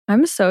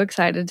I'm so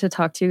excited to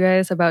talk to you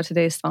guys about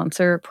today's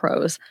sponsor,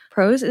 Prose.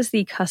 Prose is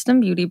the custom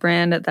beauty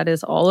brand that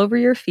is all over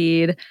your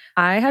feed.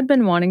 I had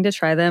been wanting to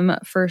try them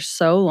for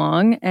so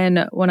long.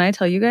 And when I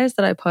tell you guys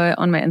that I put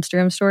on my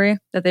Instagram story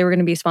that they were going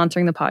to be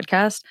sponsoring the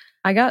podcast,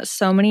 I got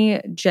so many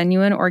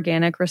genuine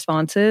organic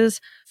responses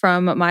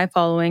from my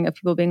following of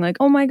people being like,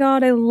 oh my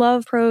God, I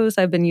love Prose.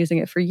 I've been using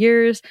it for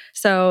years.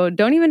 So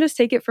don't even just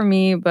take it from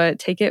me, but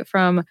take it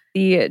from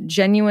the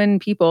genuine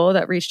people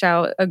that reached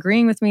out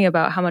agreeing with me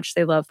about how much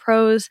they love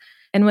Prose.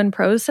 And when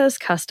Prose says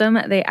custom,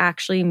 they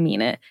actually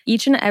mean it.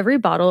 Each and every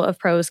bottle of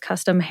Prose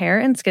custom hair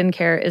and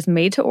skincare is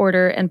made to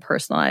order and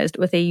personalized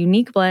with a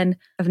unique blend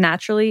of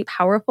naturally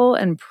powerful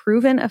and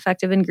proven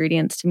effective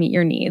ingredients to meet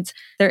your needs.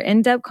 Their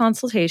in-depth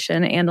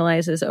consultation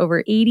analyzes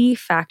over 80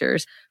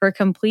 factors for a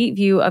complete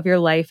view of your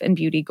life and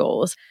beauty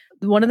goals.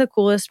 One of the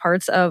coolest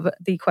parts of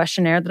the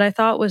questionnaire that I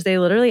thought was they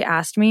literally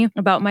asked me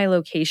about my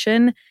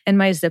location and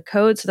my zip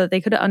code so that they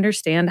could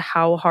understand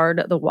how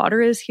hard the water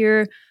is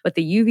here, what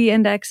the UV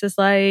index is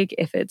like,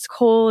 if it's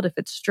cold, if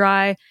it's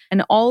dry,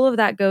 and all of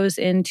that goes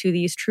into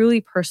these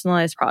truly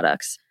personalized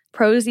products.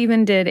 Prose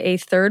even did a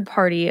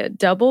third-party,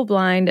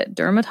 double-blind,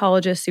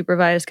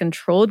 dermatologist-supervised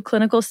controlled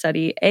clinical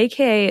study,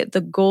 aka the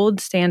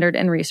gold standard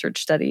in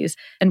research studies,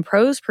 and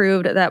Prose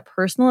proved that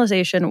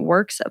personalization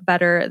works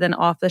better than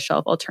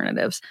off-the-shelf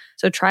alternatives.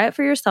 So try it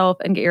for yourself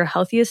and get your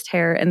healthiest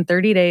hair in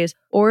 30 days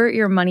or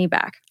your money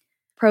back.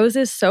 Prose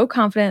is so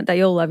confident that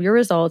you'll love your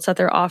results that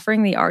they're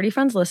offering the Already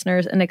Friends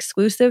listeners an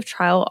exclusive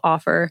trial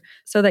offer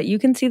so that you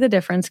can see the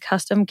difference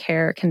custom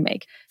care can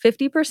make.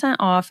 50%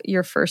 off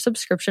your first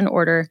subscription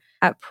order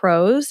at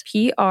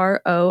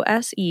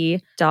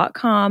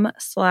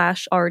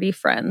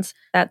prose.com/alreadyfriends.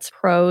 That's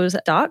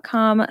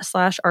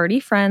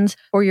prose.com/alreadyfriends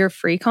for your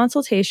free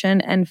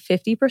consultation and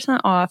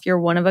 50% off your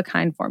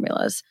one-of-a-kind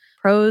formulas.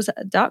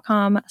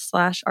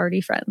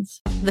 prose.com/alreadyfriends.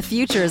 The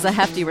future is a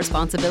hefty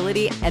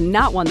responsibility and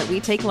not one that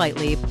we take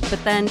lightly.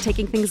 But then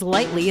taking things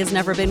lightly has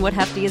never been what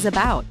Hefty is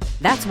about.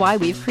 That's why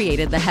we've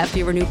created the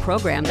Hefty Renew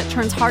program that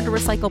turns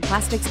hard-to-recycle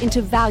plastics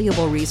into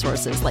valuable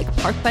resources like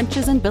park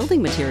benches and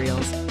building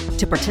materials.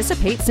 To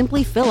participate,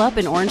 simply fill up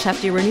an orange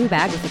Hefty Renew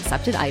bag with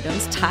accepted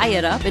items, tie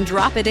it up, and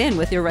drop it in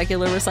with your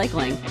regular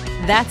recycling.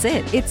 That's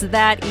it. It's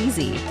that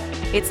easy.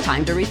 It's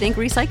time to rethink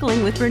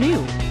recycling with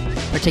Renew.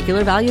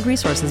 Particular valued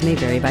resources may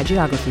vary by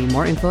geography.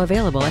 More info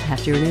available at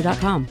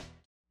heftyrenew.com.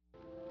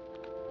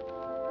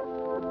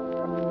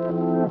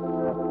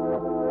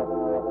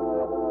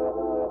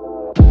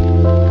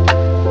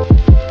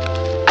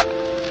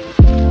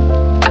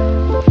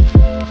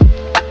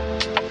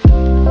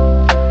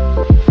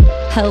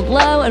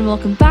 Hello and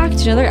welcome back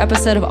to another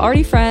episode of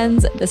Already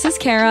Friends. This is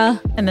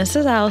Kara. And this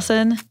is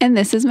Allison. And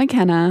this is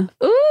McKenna.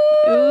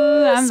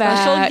 Ooh, I'm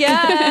special back.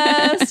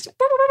 guest.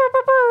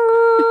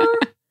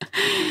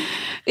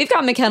 We've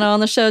got McKenna on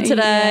the show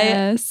today.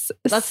 Yes.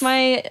 That's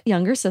my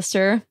younger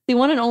sister, the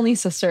one and only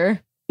sister,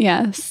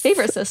 Yes.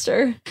 favorite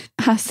sister.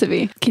 Has to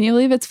be. Can you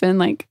believe it's been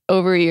like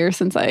over a year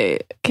since I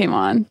came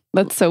on?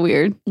 That's so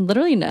weird.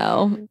 Literally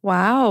no.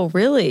 Wow,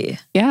 really?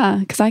 Yeah,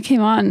 because I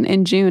came on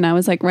in June. I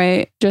was like,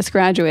 just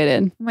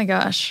graduated. Oh my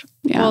gosh.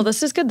 Yeah. Well,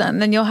 this is good then.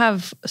 Then you'll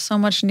have so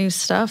much new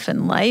stuff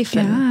in life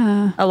and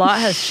Yeah. a lot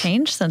has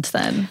changed since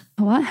then.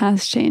 A lot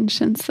has changed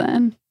since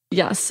then.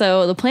 Yeah,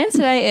 so the plan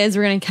today is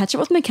we're going to catch up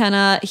with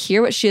McKenna,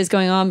 hear what she has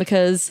going on,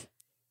 because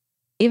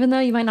even though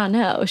you might not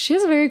know, she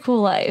has a very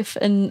cool life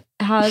and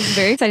has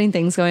very exciting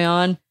things going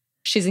on.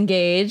 She's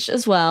engaged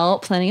as well,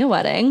 planning a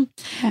wedding,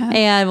 Yeah.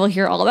 and we'll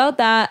hear all about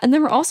that. And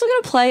then we're also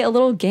going to play a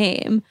little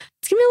game.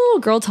 It's going to be a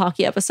little girl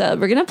talky episode.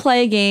 We're going to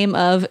play a game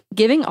of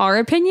giving our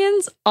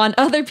opinions on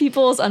other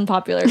people's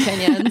unpopular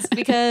opinions,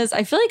 because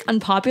I feel like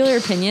unpopular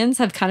opinions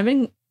have kind of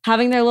been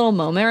having their little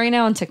moment right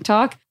now on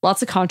TikTok.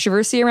 Lots of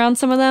controversy around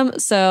some of them.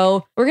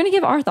 So we're going to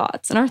give our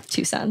thoughts and our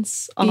 2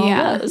 cents on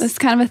all those. This is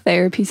kind of a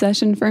therapy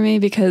session for me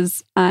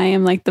because I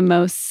am like the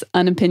most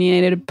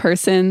unopinionated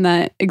person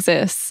that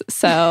exists.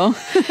 So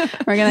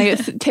we're going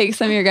to take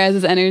some of your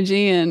guys'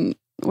 energy and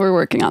we're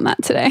working on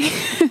that today.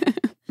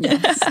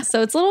 Yes.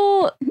 So it's a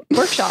little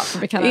workshop for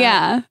McKenna.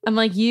 Yeah. I'm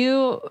like, are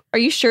you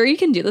sure you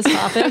can do this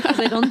topic? Because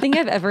I don't think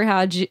I've ever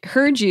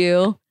heard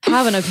you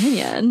have an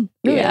opinion.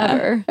 Really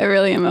ever. I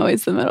really am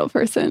always the middle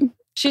person.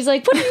 She's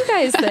like, what do you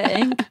guys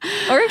think?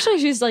 Or actually,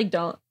 she's like,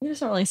 you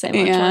just don't really say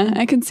much. Yeah,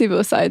 I can see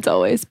both sides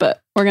always,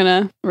 but we're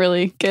going to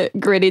really get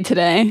gritty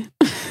today.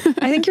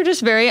 I think you're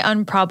just very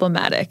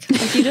unproblematic.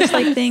 Like you just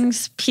like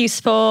things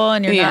peaceful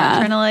and you're not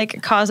trying to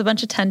like cause a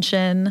bunch of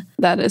tension.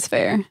 That is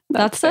fair.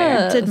 That's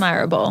fair. It's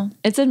admirable.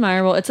 It's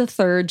admirable. It's a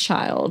third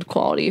child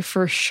quality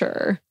for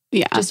sure.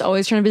 Yeah. Just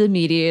always trying to be the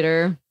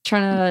mediator,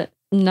 trying to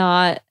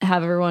not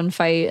have everyone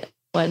fight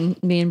when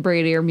me and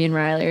Brady or me and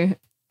Riley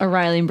or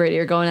Riley and Brady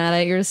are going at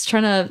it. You're just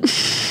trying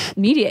to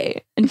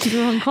mediate and keep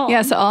everyone calm.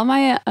 Yeah, so all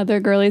my other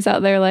girlies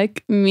out there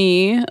like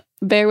me,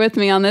 bear with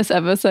me on this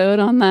episode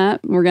on that.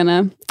 We're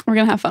gonna we're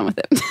going to have fun with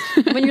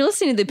it. When you're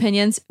listening to the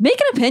opinions, make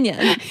an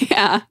opinion.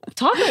 Yeah.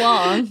 Talk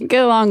along.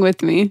 Get along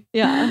with me.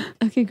 Yeah.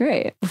 Okay,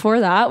 great. Before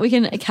that, we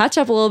can catch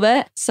up a little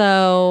bit.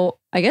 So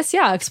I guess,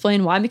 yeah,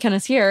 explain why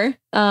McKenna's here.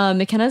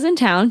 McKenna's in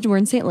town. We're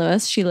in St.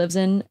 Louis. She lives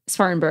in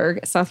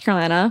Spartanburg, South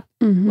Carolina,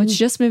 which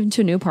just moved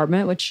into a new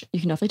apartment, which you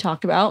can definitely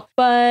talk about.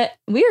 But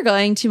we are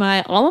going to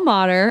my alma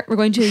mater. We're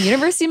going to a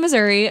University of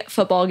Missouri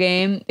football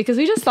game because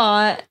we just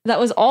thought that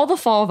was all the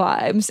fall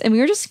vibes. And we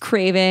were just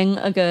craving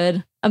a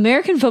good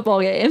American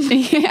football game.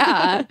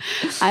 Yeah.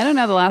 I don't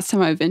know the last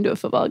time I've been to a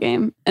football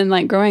game. And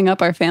like growing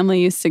up, our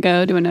family used to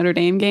go to a Notre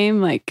Dame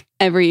game like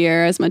every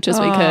year as much as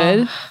we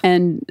could.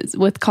 And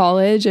with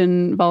college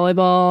and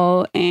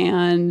volleyball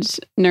and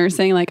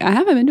nursing, like I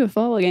haven't been to a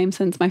football game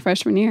since my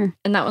freshman year.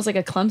 And that was like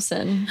a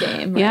Clemson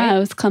game, right? Yeah, it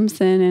was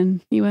Clemson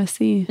and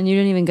USC. And you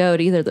didn't even go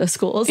to either of those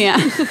schools. Yeah.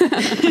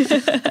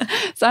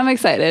 So I'm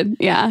excited.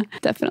 Yeah,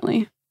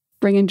 definitely.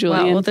 Bringing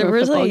Julian to a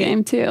football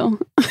game too.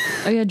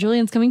 Oh yeah,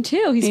 Julian's coming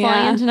too. He's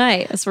flying in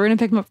tonight. So we're going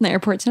to pick him up from the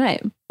airport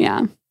tonight.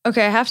 Yeah.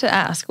 Okay, I have to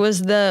ask,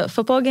 was the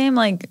football game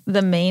like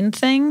the main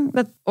thing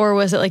or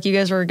was it like you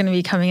guys were going to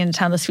be coming into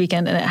town this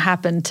weekend and it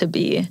happened to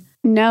be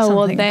No,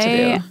 well,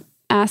 they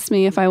asked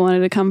me if I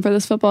wanted to come for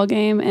this football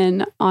game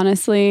and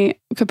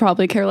honestly could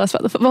probably care less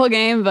about the football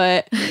game,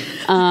 but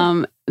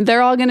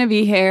they're all going to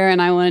be here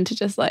and I wanted to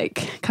just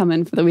like come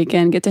in for the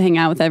weekend, get to hang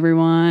out with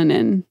everyone,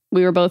 and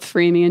we were both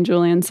free, me and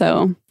Julian,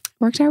 so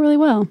worked out really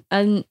well.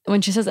 And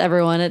when she says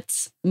everyone,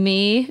 it's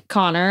me,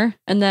 Connor,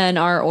 and then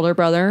our older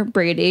brother,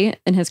 Brady,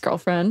 and his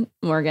girlfriend,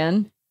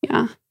 Morgan.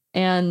 Yeah.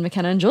 And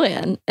McKenna and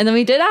Julian. And then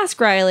we did ask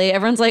Riley.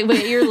 Everyone's like,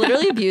 wait, you're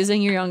literally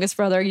abusing your youngest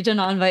brother. You did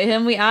not invite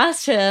him. We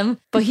asked him,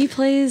 but he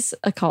plays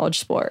a college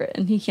sport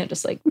and he can't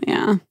just like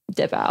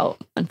dip out,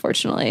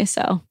 unfortunately.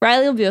 So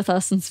Riley will be with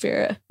us in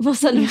spirit. We'll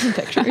send him some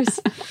pictures.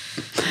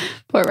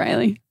 Poor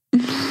Riley.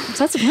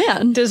 So that's the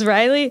plan. Does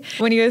Riley,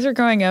 when you guys were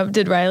growing up,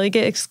 did Riley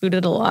get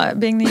excluded a lot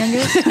being the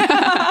youngest?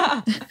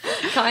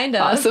 Kind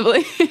of.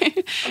 Possibly.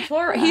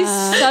 He's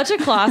such a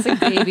classic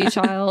baby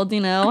child,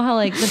 you know, how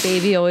like the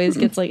baby always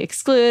gets like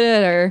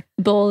excluded or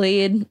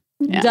bullied.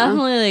 Yeah.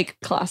 Definitely like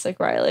classic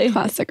Riley.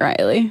 Classic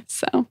Riley.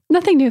 So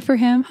nothing new for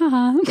him.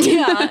 Haha.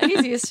 Yeah,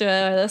 he's used to it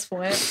at this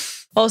point.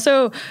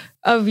 Also,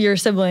 of your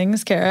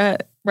siblings, Kara,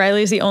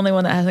 Riley's the only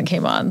one that hasn't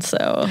came on,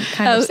 so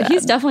kind of sad.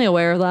 He's definitely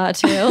aware of that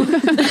too.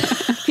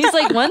 He's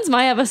like, when's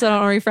my episode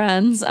on Are We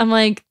Friends? I'm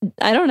like,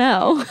 I don't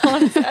know.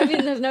 Honestly, I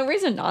mean, there's no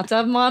reason not to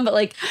have him on, but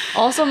like,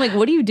 also I'm like,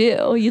 what do?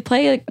 You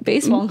play like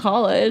baseball in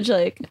college.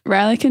 Like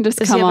Riley can just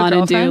come on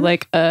and do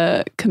like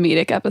a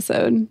comedic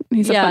episode.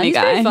 He's a funny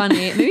guy. Very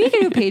funny. Maybe he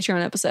can do a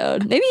Patreon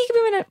episode. Maybe he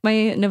can be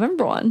my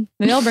November one.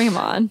 Maybe I'll bring him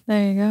on.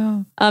 There you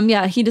go.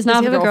 Yeah, he does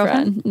not have a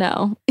girlfriend.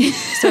 No.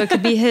 So it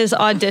could be his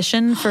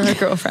audition for her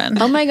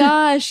girlfriend. Oh my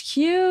gosh,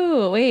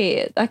 cute.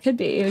 Wait, that could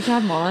be. We could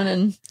have him on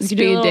and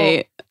speed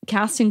date.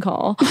 Casting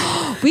call.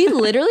 We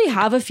literally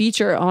have a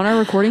feature on our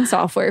recording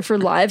software for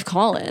live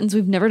call-ins.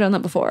 We've never done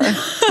that before.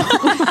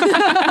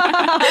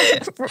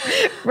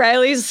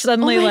 Riley's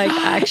suddenly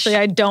actually,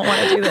 I don't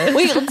want to do this.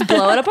 Wait, let's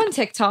blow it up on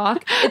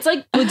TikTok. It's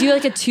like, we'll do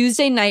like a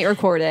Tuesday night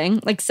recording,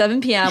 like 7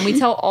 p.m. We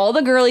tell all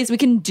the girlies we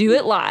can do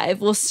it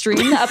live. We'll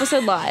stream the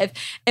episode live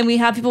and we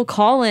have people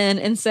call in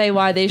and say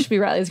why they should be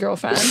Riley's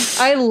girlfriend.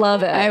 I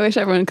love it. I wish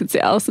everyone could see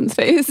Allison's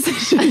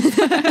face.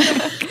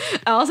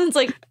 Allison's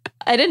like,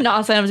 I did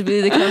not sign up to be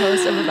the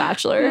co-host of The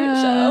Bachelor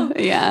show.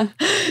 Yeah.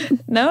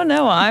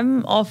 No,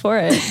 I'm all for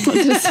it.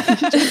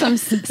 just some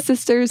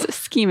sisters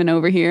scheming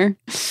over here.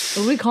 What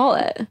do we call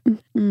it?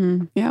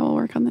 Yeah, we'll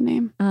work on the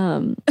name.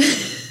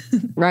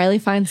 Riley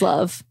Finds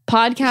Love.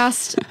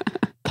 Podcast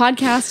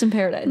in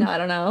Paradise. No, I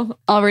don't know.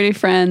 Already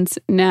friends,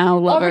 now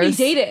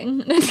lovers. Already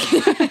dating.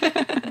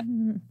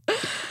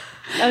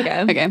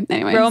 Okay.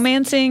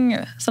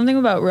 Anyway. Something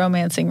about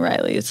romancing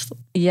Riley's.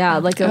 Yeah,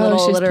 like a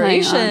little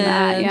alliteration.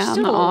 Yeah, a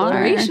little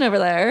alliteration over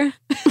there.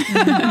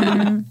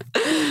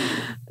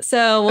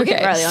 So we'll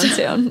get Riley on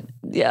soon.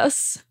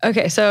 Yes.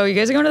 Okay, so you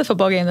guys are going to the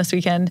football game this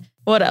weekend.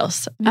 What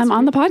else? I'm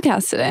on the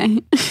podcast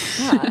today.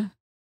 Yeah.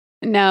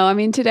 No, I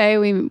mean, today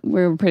we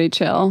were pretty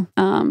chill.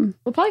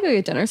 We'll probably go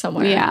get dinner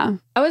somewhere. Yeah.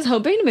 I was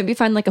hoping to maybe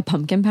find like a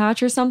pumpkin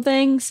patch or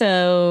something.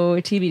 So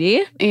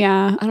TBD.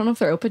 Yeah. I don't know if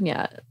they're open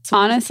yet.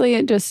 Honestly,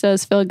 it just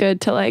does feel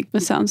good to like,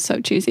 this sounds so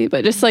cheesy,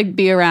 but just like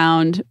be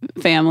around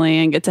family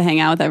and get to hang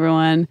out with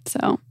everyone.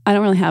 So I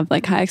don't really have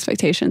like high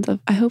expectations of,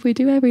 I hope we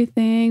do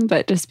everything,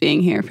 but just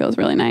being here feels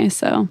really nice.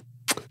 So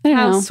I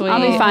don't know. Sweet.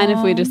 I'll be fine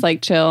if we just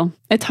like chill.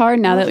 It's hard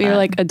now that we're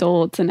like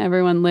adults and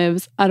everyone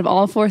lives, out of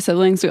all 4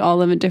 siblings, we all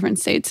live in different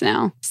states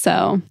now.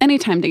 So any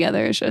time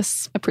together is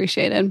just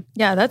appreciated.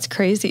 Yeah, that's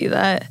crazy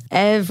that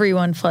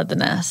everyone fled the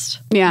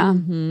nest. Yeah.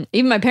 Mm-hmm.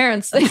 Even my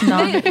parents, they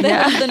left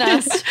the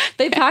nest.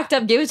 They packed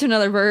up, gave it to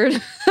another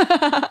bird.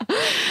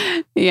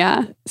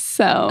 Yeah.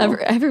 So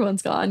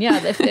everyone's gone.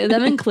 Yeah. If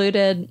them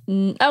included.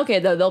 Okay,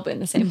 though, they'll be in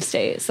the same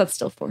state. So that's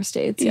still 4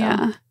 states.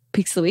 Yeah.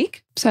 peaks of the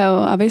week? So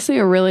obviously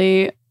a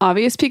really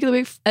obvious peak of the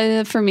week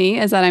for me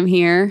is that I'm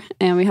here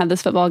and we had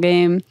this football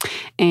game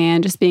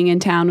and just being in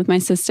town with my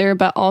sister.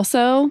 But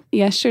also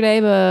yesterday,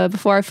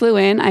 before I flew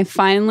in, I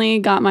finally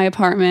got my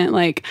apartment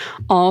like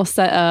all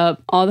set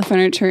up, all the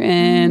furniture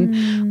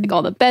in, like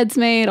all the beds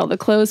made, all the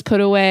clothes put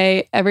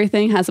away.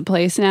 Everything has a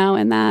place now,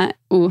 and that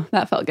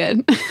felt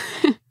good.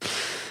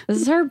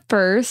 This is her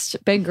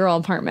first big girl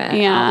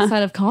apartment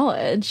outside of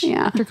college.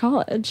 Yeah. After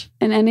college.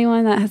 And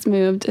anyone that has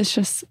moved, it's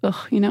just,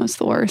 it's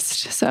the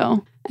worst.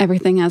 So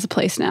everything has a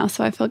place now.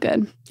 So I feel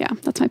good. Yeah,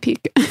 that's my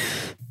peak.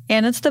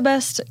 And it's the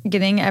best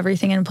getting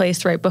everything in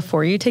place right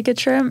before you take a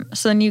trip.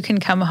 So then you can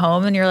come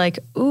home and you're like,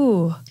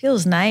 ooh,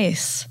 feels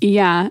nice.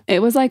 Yeah,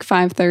 it was like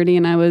 5:30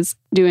 and I was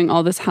doing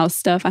all this house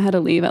stuff. I had to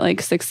leave at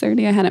like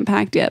 6:30. I hadn't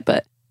packed yet,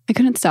 but I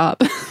couldn't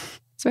stop.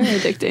 It's very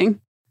addicting.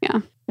 Yeah.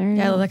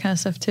 Yeah, I love that kind of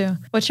stuff too.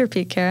 What's your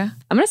peak, Kara?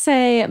 I'm going to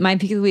say my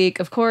peak of the week,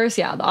 of course,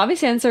 the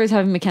obvious answer is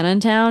having McKenna in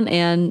town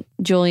and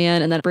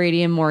Julian and then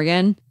Brady and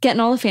Morgan,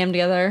 getting all the fam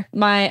together.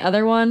 My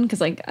other one,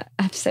 because like I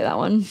have to say that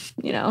one,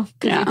 because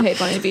you paid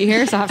money to be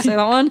here, so I have to say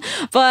that one.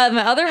 But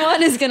my other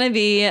one is going to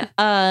be me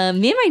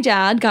and my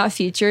dad got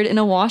featured in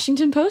a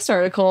Washington Post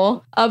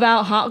article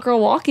about hot girl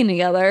walking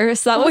together.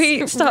 So that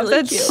was stop.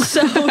 Really That's cute.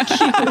 so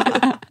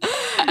cute.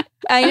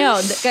 I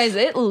know, guys,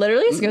 it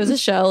literally just goes to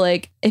show,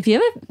 like, if you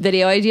have a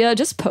video idea,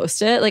 just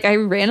post it. Like, I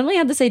randomly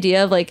had this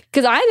idea of, like,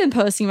 because I've been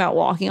posting about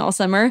walking all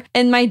summer,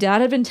 and my dad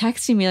had been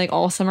texting me, like,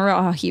 all summer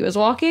about how he was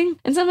walking.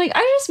 And so I'm like,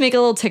 I just make a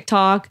little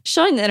TikTok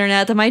showing the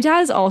internet that my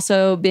dad is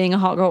also being a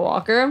hot girl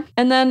walker.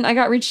 And then I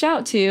got reached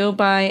out to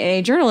by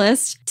a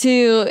journalist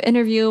to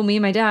interview me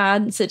and my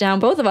dad, sit down,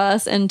 both of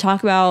us, and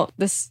talk about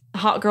this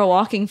hot girl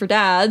walking for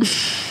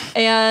dads.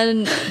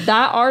 And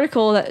that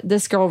article that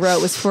this girl wrote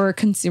was for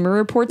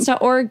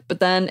consumerreports.org, but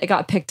then it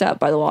got picked up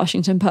by the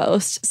Washington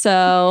Post.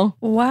 So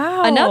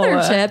wow.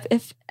 Another tip,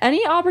 if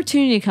any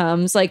opportunity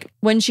comes, like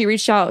when she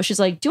reached out, she's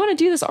like, do you want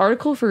to do this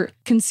article for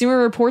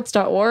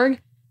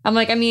consumerreports.org? I'm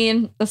like, I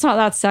mean, that's not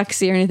that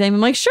sexy or anything.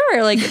 I'm like,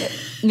 sure. Like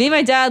me and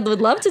my dad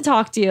would love to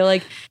talk to you.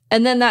 Like,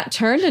 and then that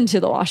turned into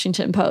the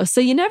Washington Post.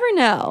 So you never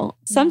know.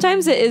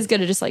 Sometimes it is good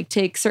to just like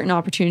take certain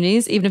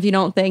opportunities, even if you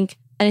don't think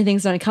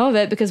anything's going to come of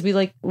it, because we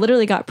like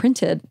literally got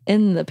printed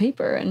in the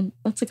paper, and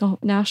that's like a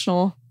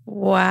national.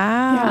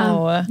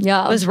 Wow.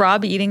 Yeah. Was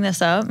Rob eating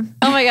this up?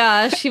 Oh my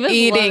gosh. He was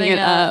eating it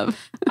up.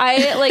 I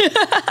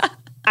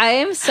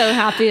am so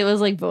happy it was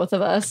like both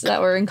of us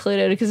that were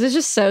included, because it's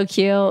just so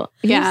cute.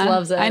 He just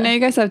loves it. I know you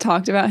guys have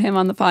talked about him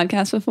on the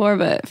podcast before,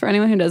 but for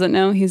anyone who doesn't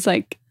know, he's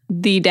like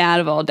the dad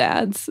of all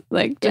dads,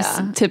 like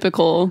just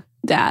typical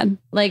dad.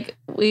 Like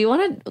we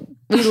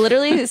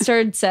literally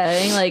started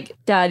saying like,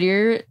 Dad,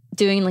 you're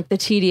doing like the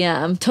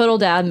TDM, total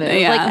dad move.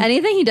 Yeah. Like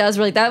anything he does,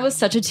 we're like, that was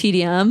such a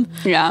TDM,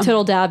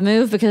 total dad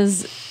move,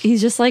 because he's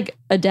just like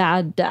a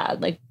dad,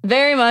 like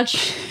very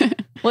much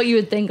what you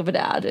would think of a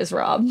dad is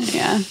Rob.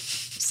 Yeah.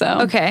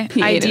 So okay,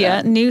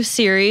 idea, new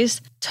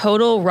series,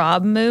 total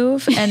Rob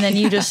move, and then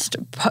you just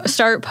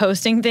start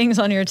posting things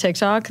on your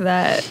TikTok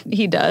that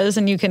he does,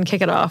 and you can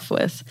kick it off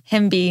with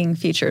him being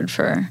featured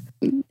for.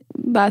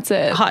 That's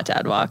it. Hot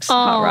dad walks,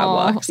 hot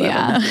Rob walks.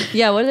 Yeah,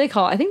 yeah. What do they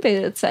call it? I think they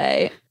did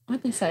say.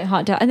 What did they say?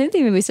 Hot dad. I think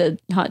they maybe said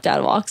hot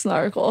dad walks in the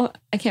article.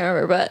 I can't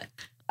remember, but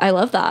I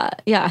love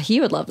that. Yeah, he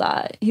would love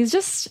that. He's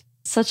just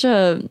such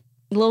a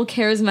little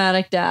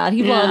charismatic dad.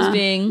 He loves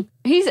being.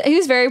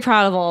 He's very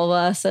proud of all of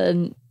us,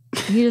 and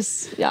he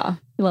just he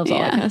loves all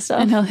that kind of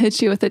stuff. And he'll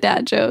hit you with a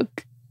dad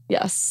joke.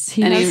 Yes,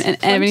 he in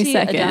every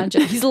second.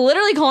 He's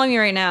literally calling me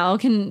right now.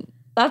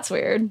 That's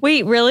weird.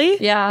 Wait, really?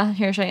 Yeah.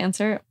 Here, should I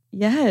answer?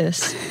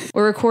 Yes.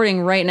 We're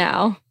recording right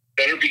now.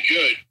 Better be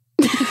good.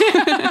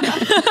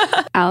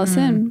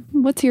 Allison,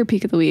 what's your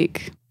peak of the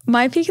week?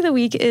 My peak of the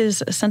week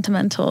is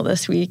sentimental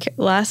this week.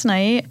 Last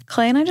night,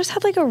 Clay and I just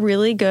had like a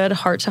really good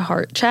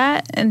heart-to-heart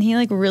chat, and he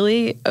like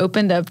really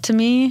opened up to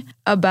me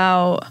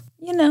about,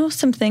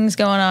 some things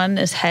going on in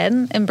his head,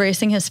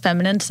 embracing his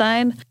feminine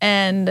side.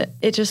 And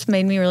it just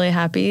made me really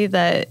happy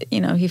that,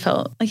 he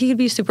felt like he could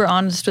be super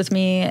honest with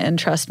me and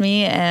trust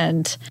me.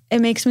 And it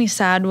makes me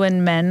sad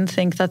when men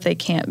think that they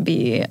can't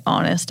be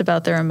honest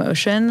about their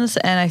emotions.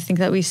 And I think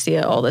that we see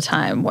it all the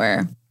time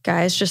where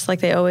guys just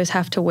like they always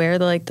have to wear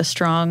the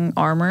strong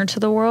armor to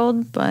the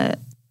world, but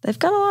they've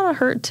got a lot of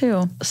hurt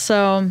too.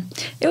 So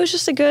it was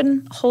just a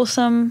good,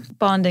 wholesome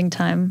bonding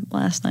time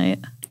last night.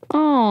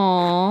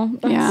 Oh,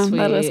 that's sweet.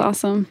 That is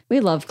awesome. We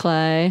love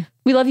Clay.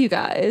 We love you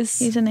guys.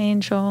 He's an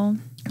angel,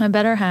 my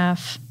better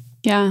half.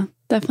 Yeah,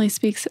 definitely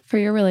speaks for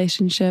your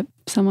relationship.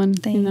 Someone,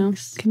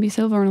 Thanks. can be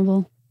so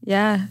vulnerable.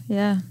 Yeah.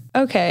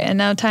 Okay, and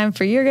now time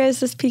for your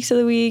guys' peaks of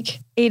the week.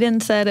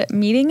 Aiden said,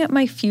 meeting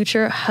my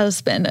future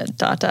husband, ...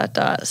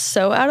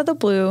 So out of the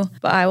blue,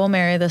 but I will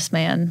marry this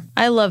man.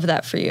 I love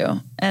that for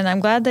you. And I'm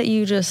glad that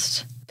you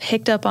just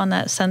picked up on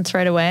that sense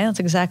right away. That's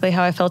exactly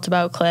how I felt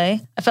about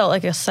Clay. I felt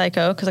like a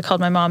psycho because I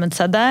called my mom and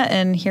said that,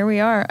 and here we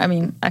are. I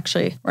mean,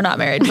 actually, we're not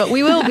married, but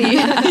we will be.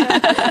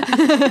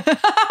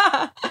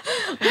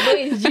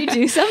 Wait, did you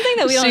do something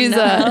that we don't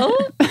know?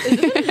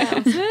 Is it an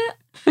announcement?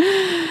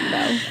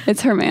 No.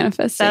 It's her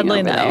manifesting.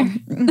 Sadly, over no.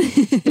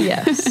 there.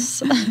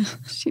 Yes.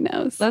 She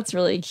knows. That's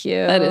really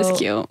cute. That is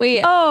cute.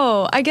 Wait,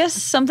 Oh, I guess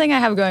something I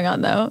have going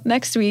on though.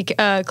 Next week,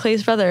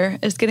 Clay's brother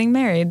is getting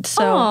married.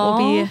 So Aw.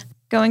 we'll be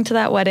going to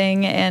that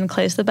wedding, and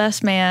Clay's the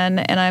best man.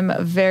 And I'm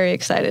very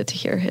excited to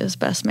hear his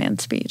best man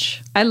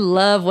speech. I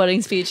love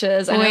wedding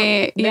speeches. I know-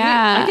 Wait, maybe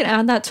yeah. I can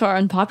add that to our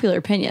unpopular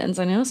opinions.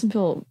 I know some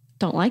people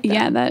don't like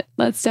that. Yeah,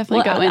 let's definitely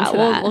We'll go add into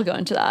that. that. We'll go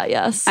into that,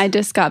 yes. I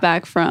just got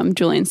back from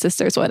Julian's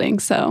sister's wedding,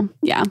 so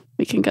yeah,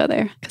 we can go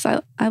there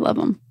because I love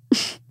them.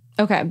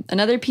 Okay,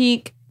 another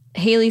peek.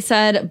 Haley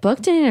said,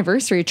 booked an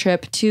anniversary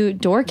trip to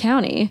Door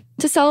County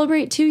to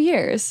celebrate 2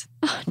 years.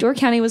 Oh, Door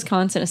County,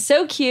 Wisconsin is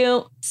so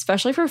cute,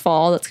 especially for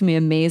fall. That's going to be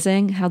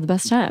amazing. Have the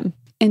best time.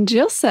 And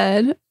Jill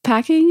said,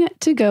 packing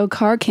to go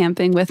car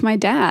camping with my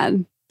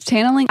dad.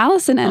 Channeling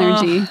Allison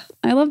energy.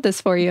 I love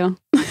this for you.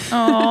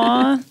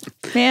 Aw,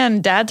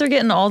 man, dads are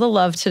getting all the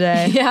love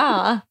today.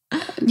 Yeah.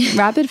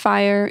 Rapid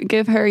fire,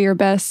 give her your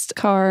best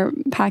car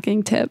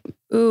packing tip.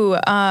 Ooh,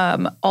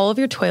 all of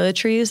your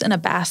toiletries in a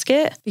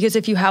basket, because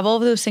if you have all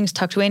of those things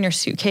tucked away in your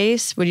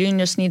suitcase, would you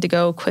just need to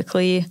go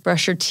quickly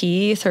brush your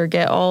teeth or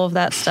get all of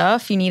that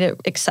stuff? You need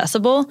it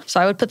accessible. So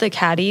I would put the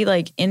caddy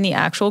like in the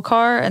actual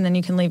car, and then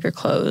you can leave your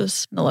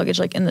clothes and the luggage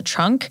like in the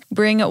trunk.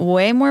 Bring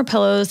way more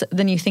pillows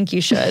than you think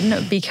you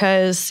should,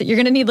 because you're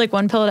gonna need like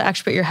one pillow to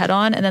actually put your head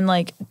on, and then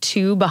like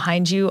two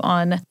behind you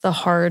on the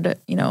hard,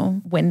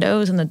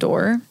 windows and the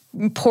door.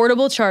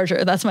 Portable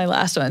charger. That's my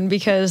last one,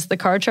 because the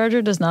car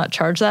charger does not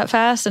charge that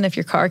fast. And if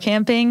you're car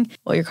camping,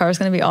 well, your car is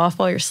going to be off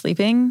while you're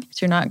sleeping.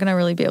 So you're not going to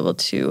really be able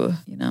to,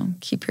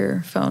 keep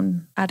your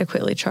phone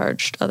adequately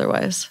charged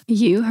otherwise.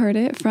 You heard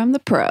it from the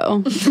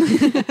pro.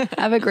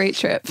 Have a great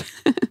trip.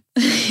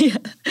 Yeah.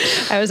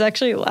 I was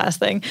actually, last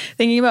thing,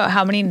 thinking about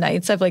how many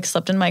nights I've like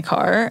slept in my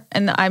car.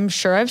 And I'm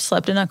sure I've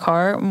slept in a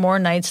car more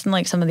nights than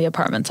like some of the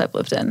apartments I've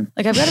lived in.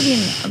 Like I've got to be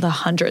in the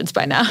hundreds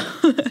by now.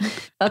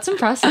 That's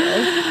impressive.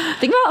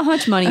 Think about how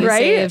much money you Right?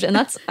 saved.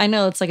 And I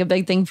know it's like a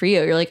big thing for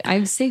you. You're like,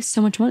 I've saved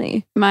so much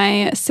money.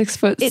 My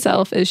 6-foot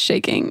self is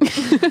shaking.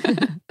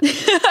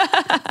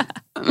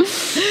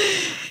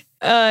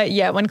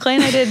 Yeah, when Clay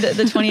and I did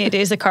the 28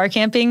 days of car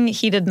camping,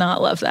 he did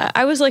not love that.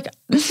 I was like,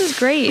 this is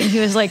great. And he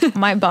was like,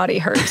 my body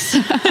hurts.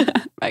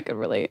 I could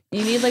relate.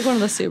 You need like one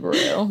of the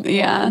Subaru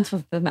Yeah. ones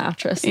with the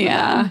mattress. In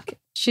Yeah. the back.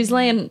 She's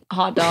laying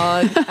hot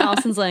dog.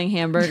 Allison's laying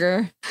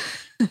hamburger.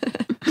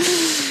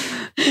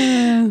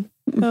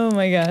 Oh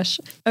my gosh.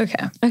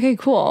 Okay. Okay,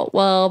 cool.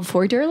 Well,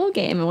 before we do our little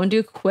game, I want to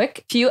do a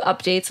quick few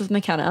updates with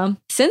McKenna.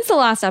 Since the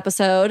last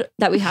episode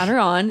that we had her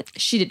on,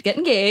 she did get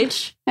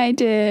engaged. I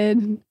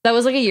did. That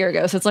was like a year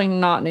ago, so it's like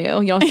not new.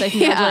 You don't say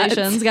Yeah,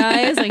 congratulations,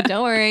 guys. Like,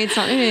 don't worry, it's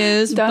not new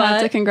news. Don't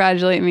have to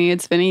congratulate me.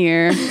 It's been a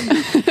year.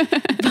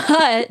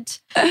 But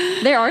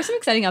there are some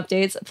exciting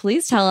updates.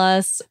 Please tell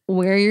us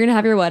where you're going to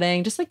have your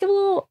wedding. Just like give a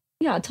little,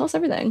 tell us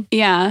everything.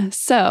 Yeah.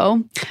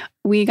 So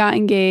we got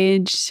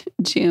engaged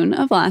June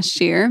of last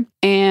year,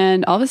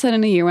 and all of a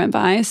sudden a year went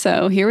by.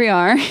 So here we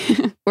are.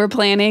 We're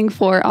planning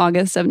for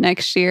August of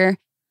next year,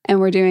 and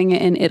we're doing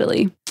it in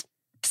Italy.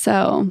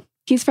 So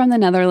he's from the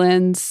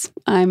Netherlands.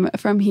 I'm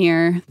from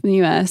here,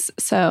 the US.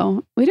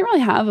 So we didn't really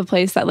have a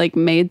place that like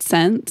made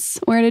sense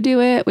where to do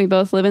it. We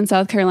both live in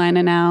South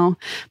Carolina now,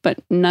 but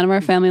none of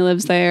our family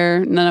lives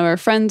there. None of our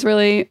friends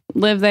really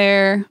live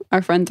there.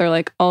 Our friends are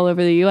like all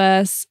over the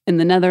US, in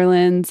the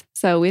Netherlands.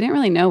 So we didn't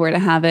really know where to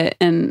have it.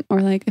 And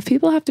we're like, if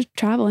people have to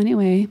travel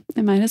anyway,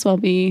 it might as well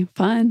be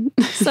fun.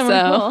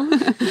 Somewhere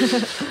cool.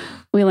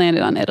 We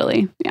landed on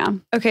Italy. Yeah.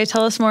 Okay,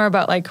 tell us more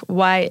about like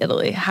why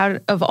Italy? How,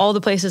 of all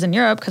the places in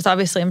Europe, because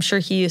obviously I'm sure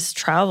he's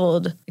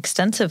traveled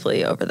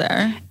extensively over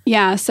there.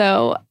 Yeah.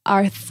 So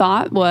our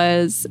thought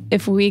was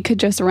if we could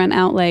just rent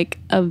out like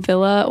a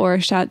villa or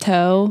a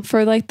chateau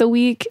for like the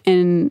week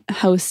and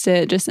host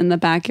it just in the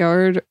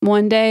backyard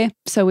one day.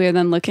 So we were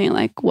then looking at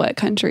like what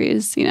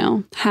countries,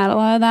 had a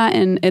lot of that.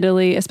 And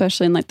Italy,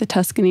 especially in like the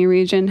Tuscany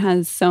region,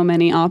 has so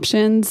many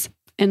options.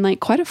 And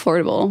like quite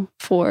affordable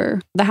for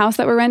the house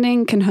that we're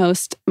renting can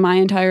host my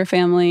entire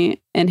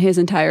family and his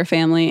entire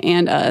family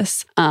and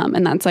us.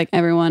 And that's like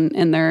everyone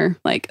and their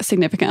like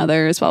significant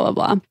others, blah, blah,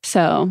 blah.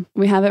 So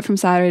we have it from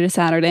Saturday to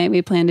Saturday.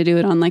 We plan to do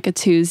it on like a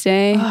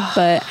Tuesday,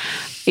 but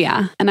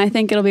yeah. And I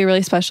think it'll be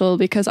really special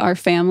because our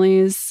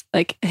families,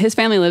 like his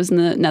family lives in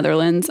the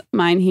Netherlands,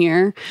 mine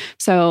here.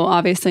 So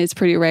obviously it's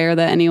pretty rare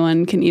that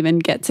anyone can even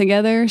get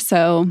together.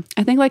 So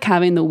I think like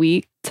having the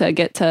week to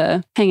get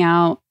to hang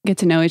out, get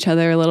to know each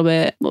other a little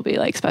bit will be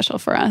like special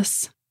for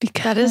us.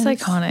 Because, That is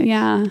iconic.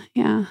 Yeah.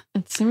 Yeah.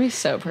 It's going to be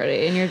so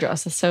pretty. And your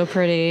dress is so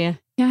pretty.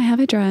 Yeah. I have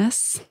a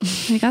dress.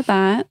 I got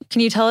that.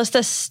 Can you tell us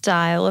the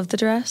style of the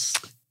dress?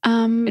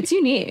 It's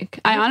unique.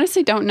 I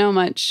honestly don't know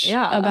much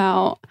Yeah.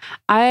 about,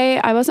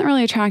 I wasn't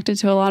really attracted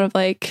to a lot of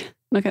like,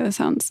 okay, this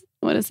sounds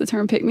what is the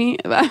term, pick me.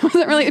 I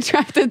wasn't really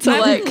attracted to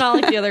like not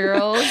like the other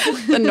girls.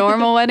 the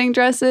normal wedding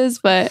dresses,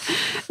 but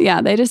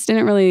yeah, they just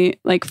didn't really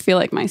like feel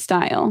like my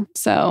style.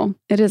 So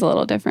it is a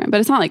little different, but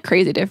it's not like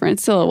crazy different.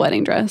 It's still a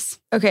wedding dress.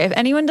 Okay, if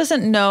anyone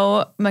doesn't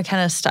know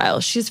McKenna's style,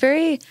 she's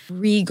very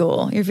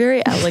regal. You're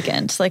very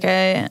elegant.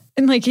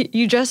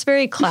 You dress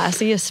very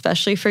classy,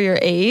 especially for your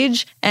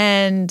age.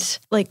 And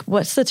like,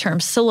 what's the term?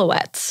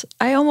 Silhouettes.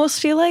 I almost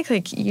feel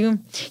like you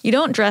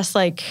don't dress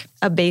like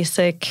a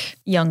basic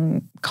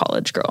young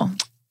college girl.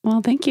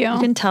 Well, thank you. You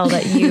can tell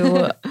that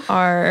you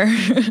are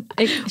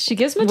She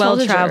gives me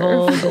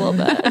well-traveled a little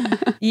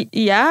bit.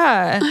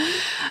 Yeah.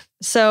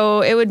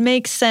 So it would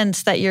make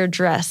sense that your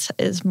dress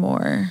is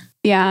more.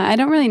 Yeah, I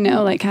don't really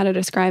know like how to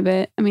describe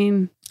it. I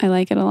mean, I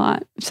like it a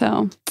lot.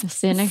 So I'll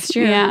see you next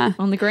year Yeah.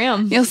 on the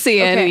gram. You'll see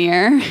it in a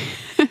year.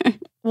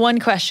 One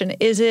question,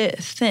 is it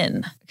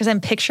thin? Because I'm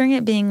picturing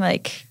it being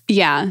like...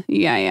 Yeah.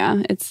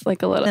 It's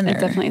like a little, Thinner. It's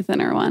definitely a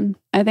thinner one.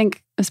 I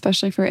think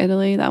especially for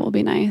Italy, that will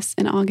be nice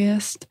in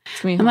August.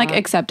 I'm like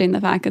accepting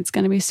the fact it's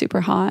going to be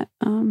super hot.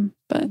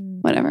 But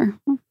whatever.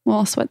 We'll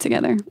all sweat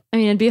together. I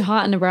mean, it'd be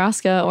hot in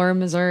Nebraska or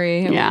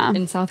Missouri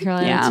in South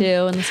Carolina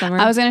too in the summer.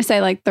 I was going to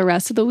say like the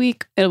rest of the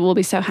week, it will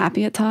be so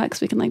happy at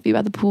Tux. We can like be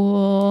by the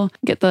pool,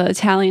 get the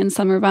Italian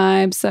summer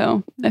vibe.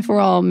 So if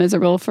we're all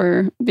miserable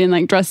for being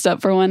like dressed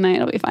up for one night,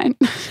 it'll be fine.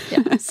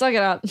 Yeah, suck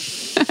it up.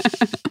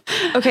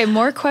 Okay,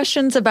 more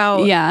questions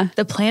about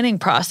the planning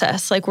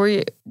process. Like,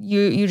 were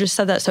you just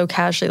said that so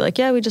casually? Like,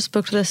 yeah, we just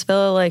booked this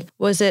villa. Like,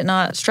 was it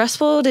not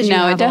stressful? Did you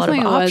have it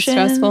definitely a lot of was options?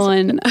 stressful,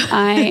 and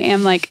I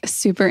am like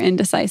super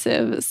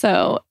indecisive.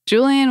 So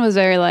Julian was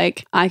very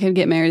like, I could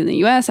get married in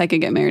the US, I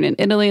could get married in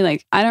Italy.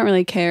 Like, I don't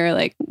really care.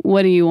 Like,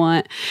 what do you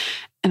want?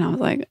 And I was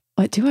like,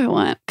 what do I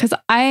want? Because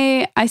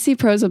I see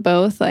pros of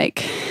both. Like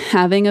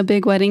having a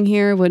big wedding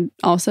here would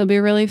also be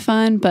really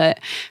fun. But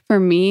for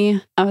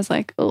me, I was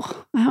like,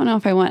 oh, I don't know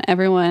if I want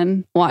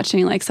everyone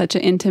watching like such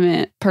an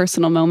intimate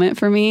personal moment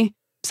for me.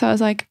 So I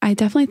was like, I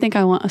definitely think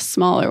I want a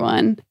smaller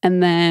one.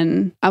 And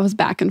then I was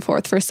back and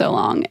forth for so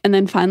long. And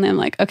then finally I'm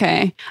like,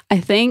 okay, I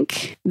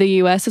think the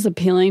US is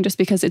appealing just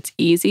because it's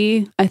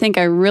easy. I think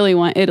I really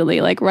want Italy.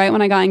 Like right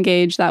when I got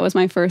engaged, that was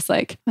my first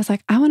I was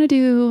like, I want to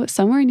do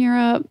somewhere in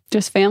Europe,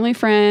 just family,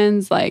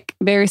 friends, like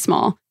very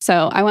small.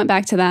 So I went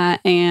back to that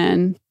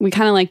and we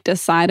kind of like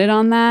decided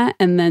on that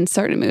and then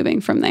started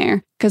moving from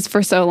there. Because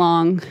for so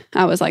long,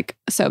 I was like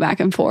so back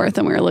and forth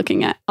and we were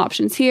looking at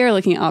options here,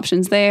 looking at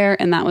options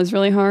there. And that was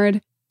really hard.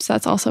 So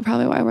that's also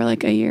probably why we're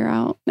like a year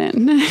out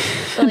and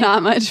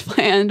not much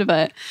planned.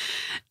 But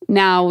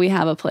now we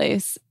have a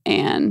place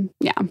and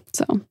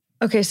so.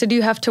 Okay, so do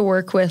you have to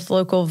work with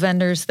local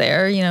vendors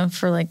there,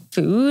 for like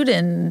food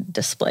and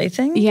display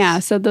things? Yeah,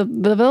 so the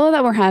villa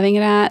that we're having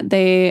it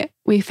at,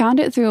 we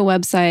found it through a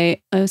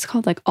website. It was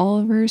called like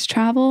Oliver's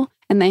Travel.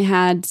 And they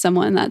had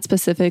someone that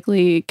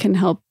specifically can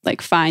help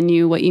like find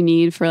you what you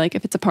need for like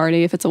if it's a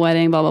party, if it's a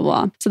wedding, blah, blah,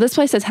 blah. So this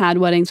place has had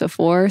weddings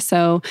before.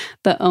 So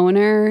the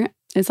owner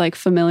is like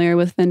familiar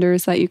with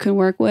vendors that you can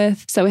work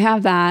with. So we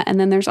have that. And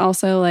then there's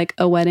also like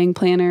a wedding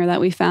planner that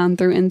we found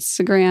through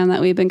Instagram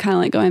that we've been kind of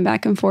like going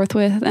back and forth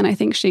with. And I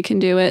think she can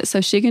do it.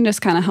 So she can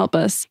just kind of help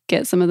us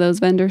get some of those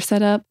vendors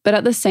set up. But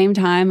at the same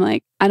time,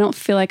 like I don't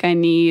feel like I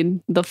need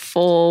the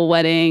full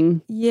wedding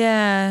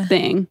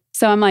thing.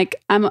 So I'm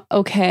like, I'm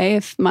okay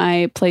if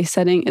my place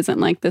setting isn't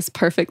like this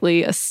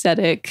perfectly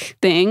aesthetic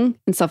thing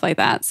and stuff like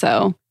that.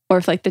 So, or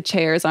if like the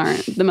chairs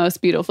aren't the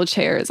most beautiful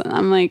chairs. And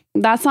I'm like,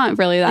 that's not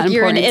really that like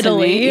important you're in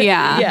Italy. to me.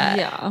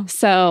 Yeah.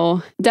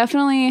 So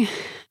definitely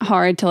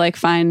hard to like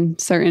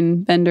find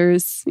certain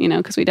vendors,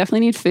 because we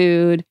definitely need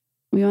food.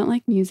 We want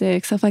like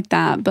music, stuff like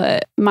that.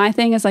 But my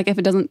thing is like, if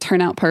it doesn't turn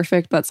out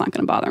perfect, that's not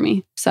going to bother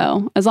me.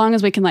 So as long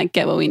as we can like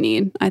get what we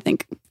need, I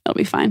think it'll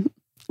be fine.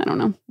 I don't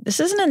know.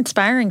 This is an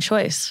inspiring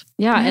choice.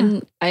 Yeah.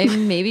 And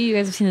maybe you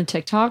guys have seen the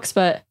TikToks,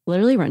 but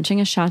literally renting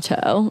a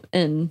chateau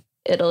in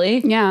Italy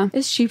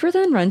is cheaper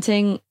than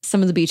renting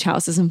some of the beach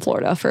houses in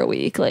Florida for a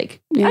week. Like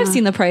I've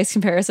seen the price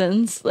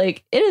comparisons.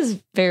 Like it is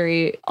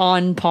very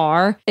on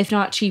par, if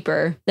not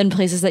cheaper, than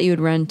places that you would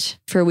rent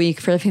for a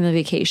week for a family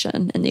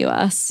vacation in the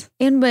US.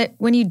 But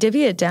when you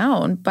divvy it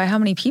down by how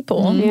many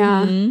people.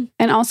 Yeah.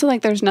 And also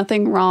like there's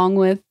nothing wrong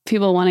with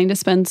people wanting to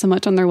spend so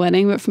much on their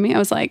wedding. But for me, I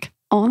was like,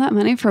 all that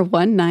money for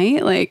one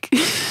night? Like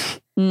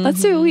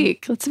let's do a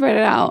week. Let's spread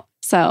it out.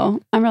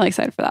 So I'm really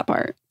excited for that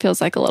part.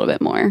 Feels like a little bit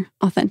more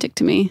authentic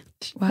to me.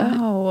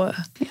 Wow.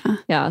 But,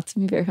 yeah, it's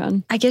gonna be very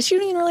fun. I guess you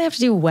don't even really have to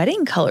do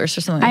wedding colors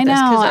or something like I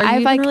know. this. Are you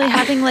I've even really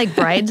having like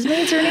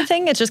bridesmaids or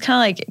anything? It's just kind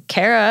of like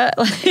Kara.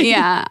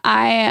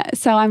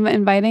 So I'm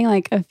inviting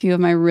like a few of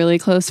my really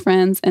close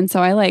friends. And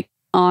so I like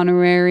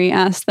honorary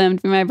asked them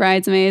to be my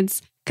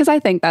bridesmaids. Because I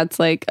think that's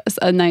like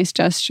a nice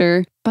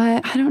gesture.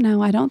 But I don't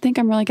know. I don't think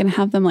I'm really going to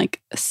have them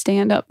like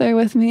stand up there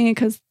with me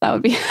because that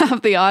would be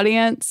half the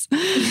audience.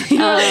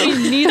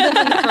 You need them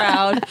in the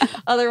crowd.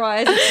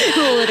 Otherwise, it's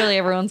literally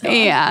everyone's gone.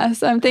 Yeah.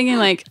 So I'm thinking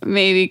like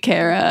maybe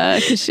Kara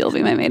because she'll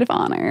be my maid of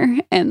honor.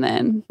 And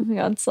then, oh my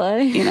God,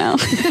 slay.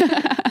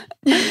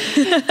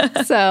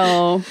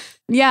 So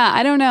Yeah,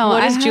 I don't know.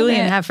 What does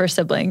Julian have for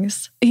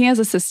siblings? He has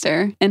a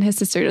sister, and his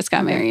sister just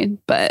got married.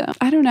 But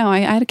I don't know.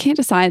 I can't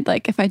decide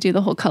like if I do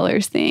the whole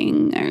colors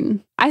thing.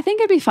 And I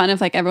think it'd be fun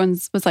if like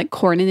everyone's was like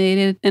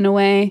coordinated in a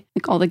way,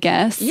 like all the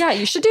guests. Yeah,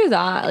 you should do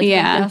that. Like,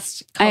 yeah,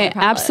 I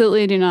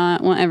absolutely do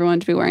not want everyone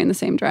to be wearing the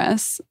same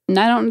dress. And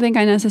I don't think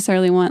I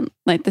necessarily want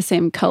like the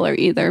same color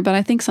either, but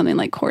I think something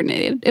like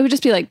coordinated. It would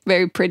just be like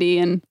very pretty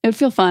and it would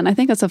feel fun. I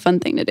think that's a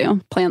fun thing to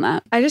do. Plan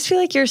that. I just feel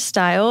like your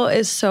style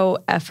is so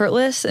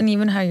effortless, and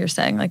even how you're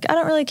saying, like, I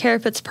don't really care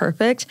if it's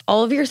perfect.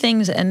 All of your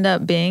things end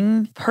up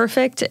being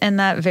perfect in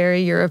that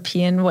very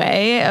European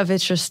way of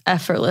it's just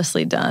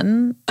effortlessly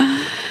done.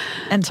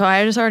 And so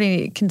I just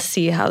already can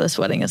see how this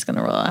wedding is going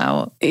to roll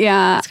out.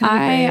 Yeah,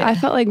 I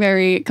felt like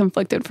very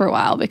conflicted for a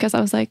while because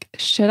I was like,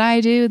 should I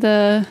do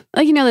the,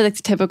 like, you know, like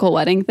the typical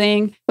wedding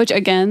thing, which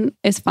again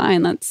is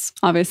fine. That's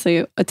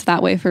obviously, it's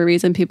that way for a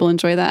reason. People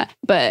enjoy that.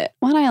 But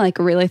when I like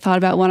really thought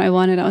about what I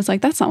wanted, I was like,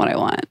 that's not what I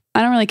want.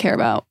 I don't really care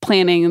about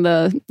planning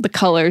the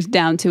colors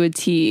down to a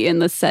T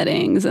and the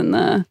settings and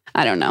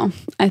I don't know.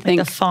 I think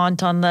the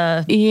font on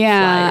the flyer.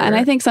 And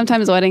I think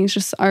sometimes weddings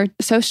just are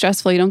so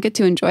stressful. You don't get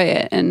to enjoy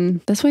it.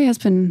 And this way has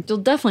been... You'll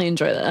definitely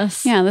enjoy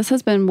this. Yeah, this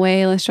has been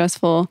way less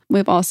stressful.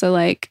 We've also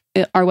like,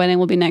 our wedding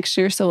will be next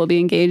year. So we'll be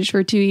engaged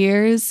for 2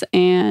 years.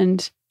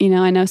 And, you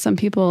know, I know some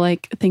people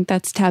like think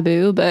that's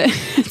taboo, but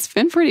it's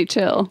been pretty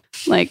chill.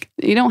 Like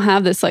you don't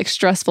have this like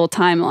stressful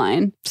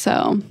timeline.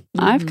 So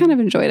I've kind of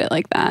enjoyed it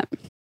like that.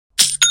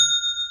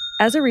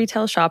 As a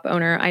retail shop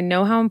owner, I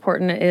know how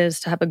important it is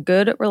to have a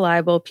good,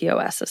 reliable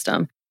POS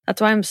system. That's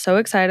why I'm so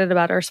excited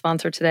about our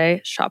sponsor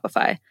today,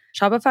 Shopify.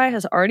 Shopify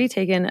has already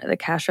taken the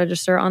cash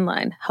register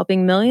online,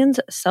 helping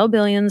millions sell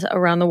billions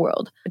around the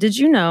world. But did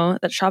you know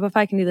that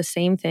Shopify can do the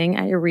same thing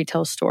at your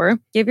retail store?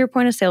 Give your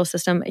point of sale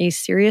system a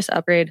serious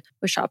upgrade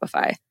with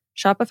Shopify.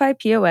 Shopify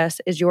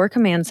POS is your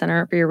command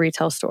center for your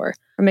retail store.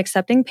 From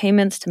accepting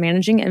payments to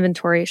managing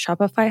inventory,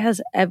 Shopify has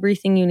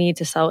everything you need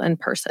to sell in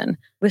person.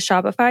 With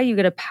Shopify, you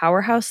get a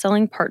powerhouse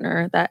selling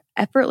partner that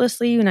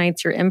effortlessly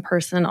unites your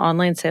in-person and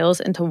online sales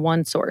into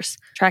one source.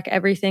 Track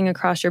everything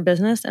across your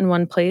business in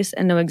one place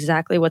and know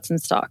exactly what's in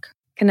stock.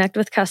 Connect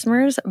with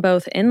customers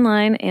both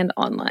in-line and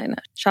online.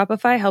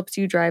 Shopify helps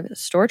you drive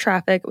store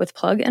traffic with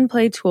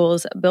plug-and-play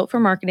tools built for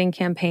marketing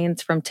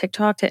campaigns from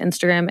TikTok to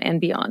Instagram and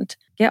beyond.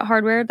 Get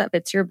hardware that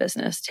fits your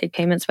business. Take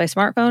payments by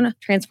smartphone,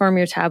 transform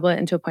your tablet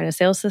into a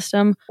point-of-sale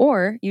system,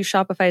 or use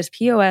Shopify's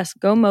POS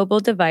Go mobile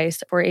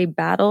device for a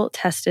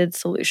battle-tested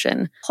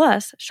solution.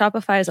 Plus,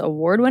 Shopify's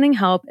award-winning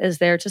help is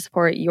there to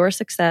support your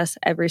success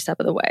every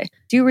step of the way.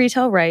 Do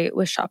retail right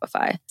with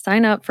Shopify.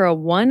 Sign up for a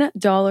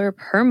 $1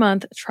 per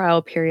month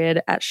trial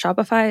period at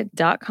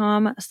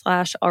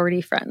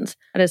shopify.com/alreadyfriends.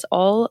 That is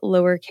all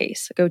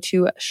lowercase. Go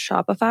to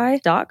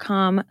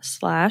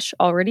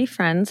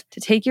shopify.com/alreadyfriends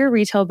to take your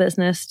retail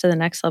business to the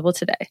next level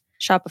today.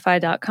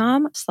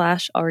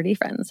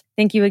 Shopify.com/alreadyfriends.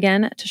 Thank you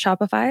again to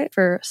Shopify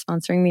for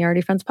sponsoring the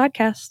Already Friends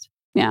podcast.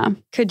 Yeah.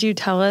 Could you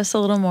tell us a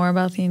little more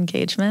about the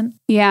engagement?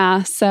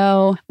 Yeah.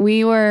 So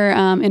we were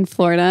in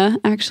Florida.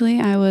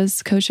 Actually, I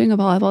was coaching a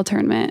volleyball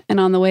tournament. And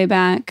on the way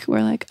back,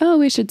 we're like, oh,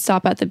 we should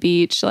stop at the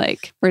beach.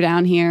 Like, we're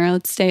down here.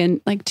 Let's stay in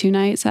like 2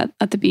 nights at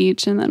the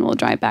beach and then we'll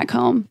drive back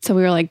home. So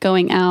we were like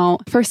going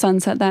out for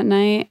sunset that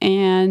night.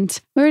 And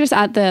we were just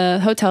at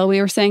the hotel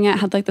we were staying at,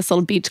 had like this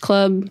little beach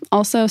club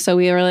also. So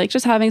we were like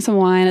just having some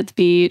wine at the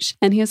beach.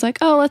 And he was like,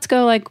 oh, let's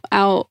go like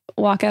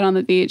walk out on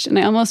the beach. And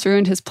I almost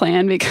ruined his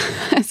plan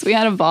because we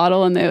had a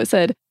bottle and it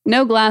said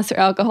no glass or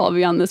alcohol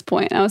beyond this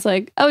point. And I was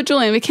like, oh,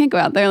 Julian, we can't go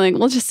out there. Like,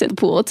 we'll just sit in the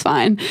pool. It's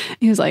fine.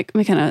 He was like,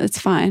 McKenna, it's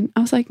fine.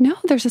 I was like, no,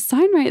 there's a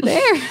sign right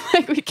there.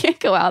 Like, we can't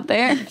go out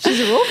there. She's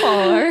a rule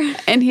follower.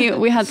 And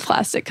we had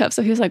plastic cups.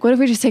 So he was like, what if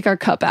we just take our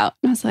cup out?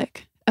 And I was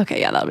like,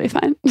 okay, yeah, that'll be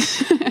fine.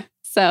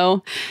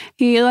 So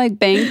he like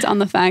banked on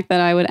the fact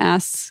that I would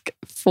ask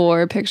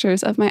for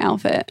pictures of my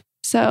outfit.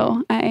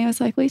 So I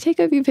was like, will you take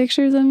a few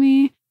pictures of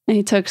me? And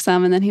he took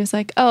some and then he was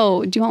like,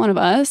 oh, do you want one of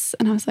us?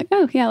 And I was like,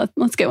 oh, yeah,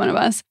 let's get one of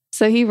us.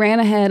 So he ran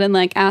ahead and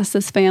like asked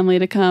this family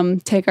to come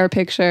take our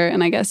picture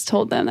and I guess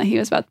told them that he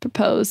was about to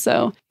propose.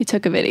 So he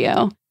took a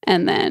video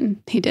and then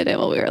he did it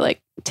while we were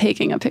like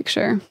taking a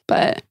picture.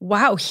 But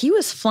wow, he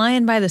was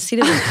flying by the seat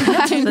of his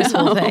pants with this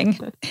whole thing.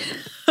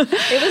 It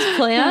was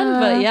planned,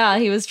 but yeah,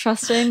 he was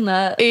trusting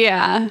that.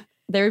 Yeah.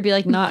 There would be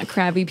like not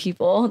crabby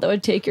people that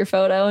would take your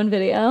photo and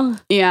video.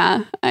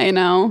 Yeah, I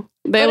know.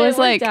 But it was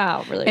like,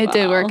 it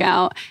did work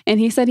out. And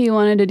he said he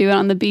wanted to do it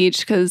on the beach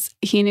because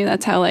he knew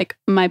that's how like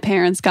my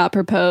parents got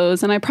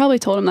proposed. And I probably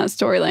told him that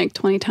story like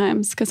 20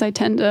 times because I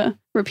tend to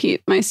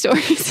repeat my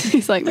stories.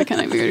 He's like,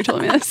 McKenna, you already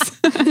told me this.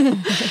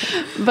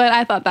 But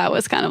I thought that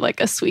was kind of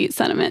like a sweet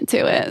sentiment to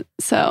it.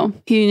 So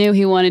he knew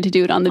he wanted to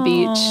do it on the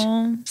beach.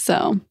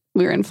 So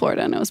we were in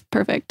Florida and it was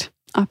perfect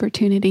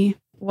opportunity.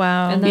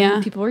 Wow. And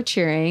then people were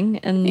cheering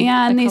and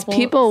these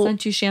people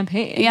sent you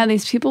champagne. Yeah,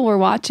 these people were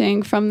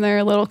watching from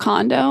their little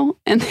condo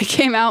and they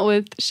came out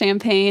with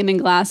champagne and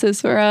glasses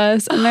for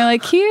us. And they're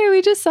like, here,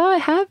 we just saw it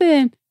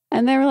happen.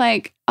 And they were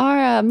like,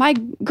 my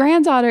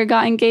granddaughter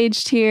got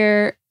engaged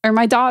here or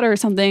my daughter or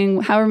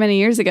something, however many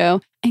years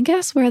ago. And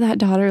guess where that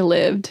daughter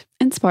lived?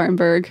 In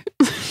Spartanburg,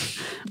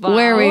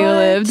 where we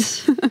lived.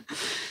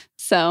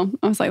 So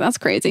I was like, that's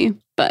crazy.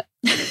 But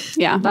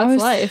yeah,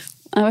 That's life.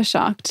 I was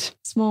shocked.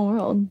 Small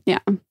world. Yeah.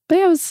 But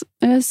it was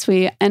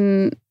sweet.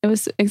 And it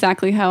was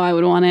exactly how I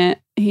would want it.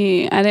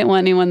 I didn't want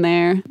anyone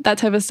there. That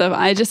type of stuff.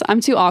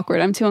 I'm too awkward.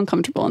 I'm too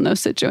uncomfortable in those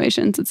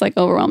situations. It's like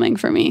overwhelming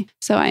for me.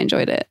 So I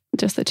enjoyed it.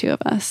 Just the two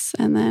of us.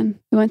 And then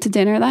we went to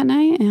dinner that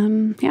night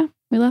and yeah,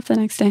 we left the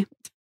next day.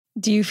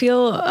 Do you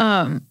feel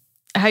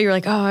how you're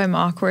like, oh, I'm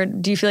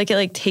awkward? Do you feel like it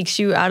like takes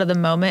you out of the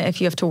moment if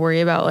you have to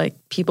worry about like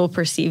people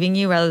perceiving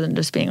you rather than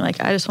just being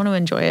like, I just want to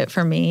enjoy it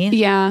for me?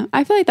 Yeah.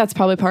 I feel like that's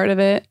probably part of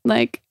it.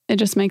 Like it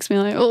just makes me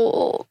like,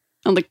 oh,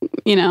 I'm like,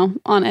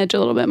 on edge a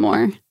little bit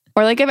more.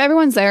 Or like if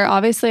everyone's there,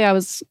 obviously I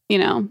was,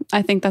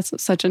 I think that's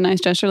such a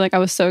nice gesture. Like I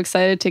was so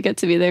excited to get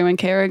to be there when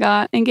Kara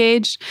got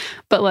engaged,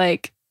 but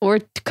like we're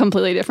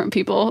completely different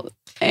people.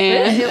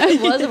 And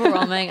it was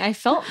overwhelming. I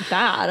felt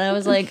bad. I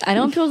was like, I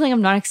don't feel like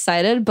I'm not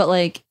excited, but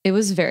like it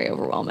was very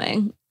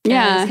overwhelming. And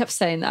I just kept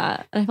saying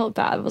that. And I felt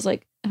bad. I was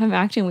like, if I'm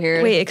acting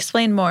weird. Wait,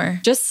 explain more.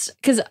 Just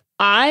because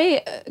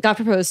I got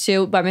proposed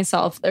to by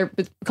myself or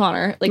with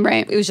Connor.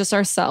 Like it was just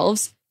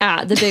ourselves.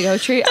 At the Big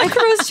Oak Tree. I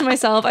proposed to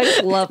myself. I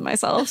just love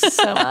myself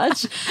so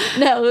much.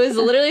 No, it was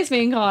literally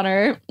me and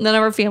Connor. None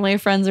of our family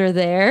and friends were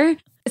there.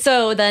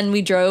 So then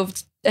we drove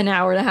an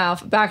hour and a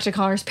half back to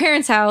Connor's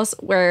parents' house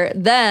where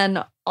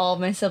then all of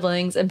my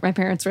siblings and my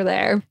parents were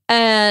there.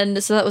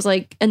 And so that was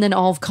like, and then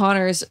all of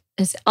Connor's,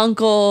 his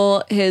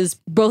uncle,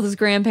 both his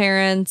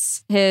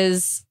grandparents,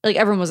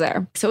 everyone was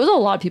there. So it was a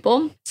lot of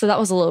people. So that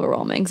was a little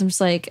overwhelming. So I'm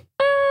just like,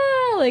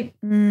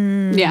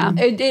 yeah,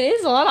 it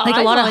is a lot of like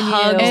a lot of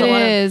hugs. It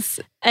is.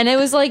 And it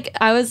was like,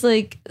 I was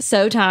like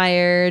so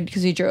tired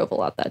because we drove a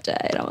lot that day.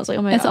 And I was like,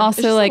 oh my God. It's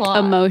also like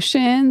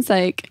emotions,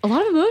 like a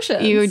lot of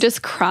emotions. You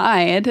just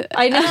cried.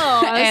 I know.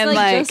 I was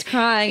and just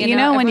crying.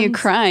 And when you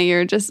cry,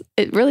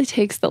 it really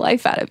takes the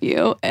life out of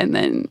you. And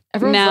then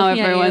everyone's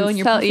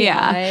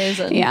eyes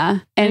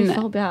and I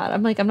felt bad.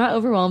 I'm like, I'm not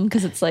overwhelmed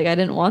because it's like, I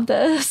didn't want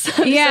this.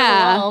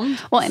 Yeah.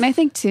 Well, and I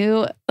think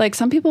too, like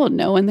some people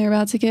know when they're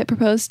about to get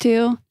proposed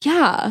to.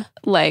 Yeah.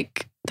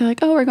 Like, they're like,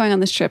 oh, we're going on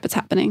this trip. It's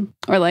happening.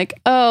 Or like,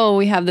 oh,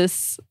 we have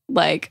this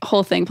like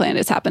whole thing planned.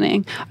 It's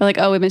happening. Or like,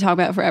 oh, we've been talking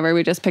about it forever.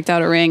 We just picked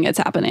out a ring. It's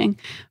happening.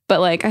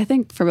 But like, I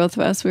think for both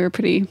of us, we were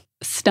pretty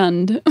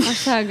stunned.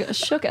 Hashtag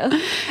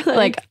shooketh.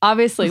 Like,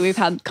 obviously we've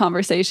had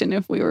conversation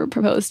if we were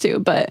proposed to,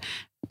 but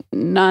I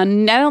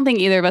don't think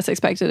either of us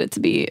expected it to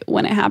be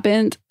when it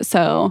happened.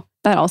 So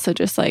that also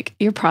just like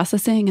you're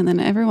processing and then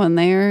everyone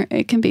there,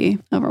 it can be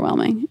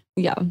overwhelming.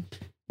 Yeah.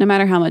 No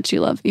matter how much you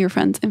love your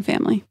friends and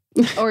family.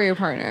 Or your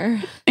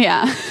partner.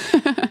 Yeah.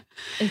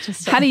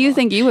 How do you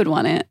think you would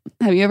want it?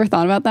 Have you ever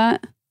thought about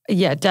that?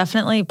 Yeah,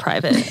 definitely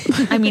private.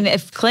 I mean,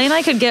 if Clay and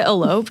I could get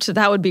eloped,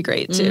 that would be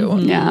great too.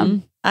 Mm-hmm. Yeah.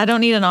 I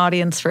don't need an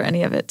audience for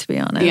any of it, to be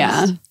honest.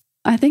 Yeah.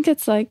 I think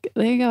it's like,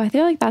 there you go. I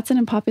feel like that's an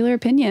unpopular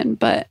opinion,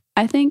 but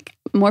I think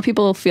more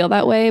people feel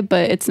that way,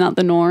 but it's not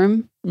the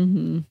norm.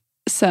 Mm-hmm.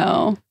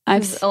 So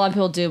a lot of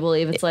people do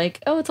believe it's like,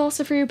 oh, it's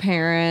also for your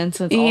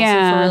parents. It's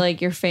also for like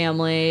your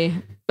family.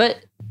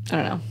 But I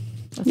don't know.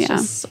 That's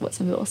just what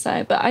some people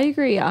say. But I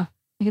agree. Yeah.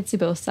 I can see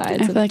both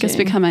sides. I feel like it's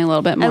becoming a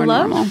little bit more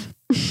normal.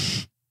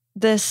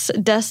 This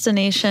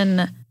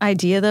destination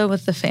idea though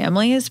with the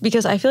families,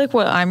 because I feel like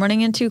what I'm running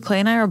into, Clay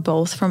and I are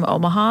both from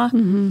Omaha.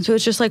 Mm-hmm. So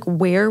it's just like,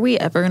 where are we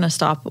ever going to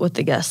stop with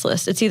the guest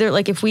list? It's either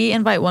like if we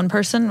invite one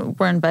person,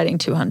 we're inviting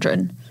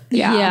 200.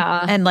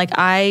 Yeah. And like,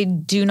 I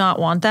do not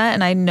want that.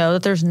 And I know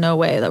that there's no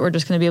way that we're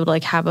just going to be able to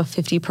like have a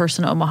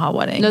 50-person Omaha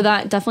wedding. No,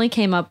 that definitely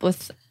came up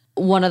with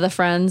one of the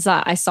friends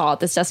that I saw at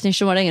this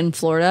destination wedding in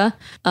Florida,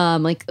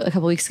 like a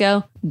couple weeks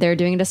ago. They're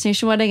doing a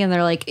destination wedding and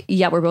they're like,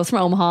 yeah, we're both from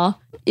Omaha.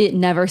 It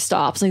never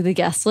stops. Like the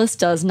guest list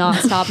does not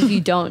stop if you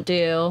don't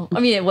do. I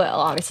mean, it will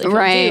obviously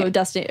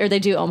do they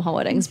do Omaha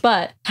weddings,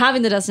 but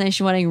having the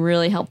destination wedding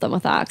really helped them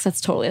with that because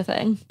that's totally a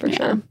thing for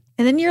sure.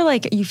 And then you're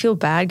like, you feel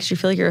bad because you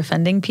feel like you're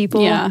offending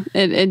people. Yeah,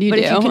 and you do. But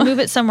if you can move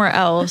it somewhere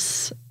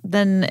else,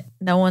 then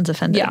no one's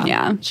offended.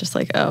 Yeah. It's just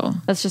like, oh.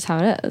 That's just how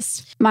it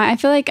is. I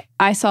feel like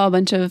I saw a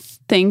bunch of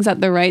things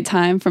at the right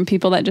time from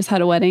people that just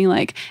had a wedding.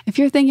 Like, if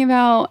you're thinking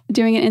about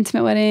doing an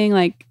intimate wedding,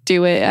 like,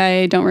 do it.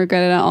 I don't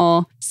regret it at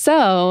all.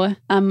 So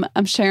I'm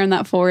sharing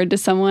that forward to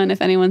someone.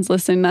 If anyone's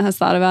listening that has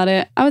thought about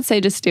it, I would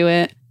say just do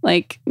it.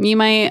 Like, you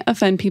might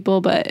offend people,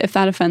 but if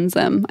that offends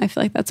them, I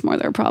feel like that's more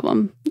their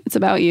problem. It's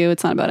about you.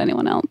 It's not about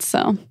anyone else.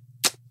 So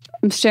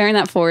I'm sharing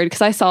that forward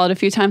because I saw it a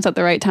few times at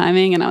the right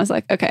timing and I was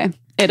like, okay,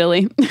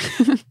 Italy.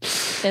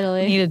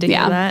 Needed to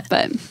hear that.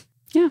 But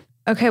yeah.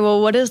 Okay,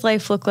 well, what does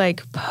life look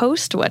like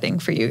post-wedding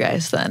for you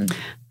guys then?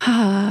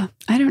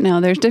 I don't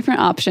know. There's different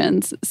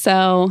options.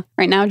 So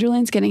right now,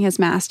 Julian's getting his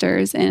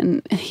master's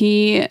and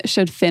he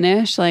should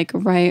finish like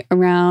right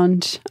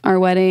around our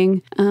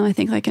wedding. I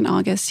think like in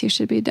August, he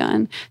should be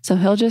done. So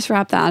he'll just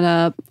wrap that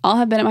up. I'll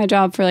have been at my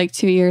job for like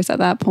 2 years at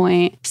that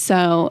point.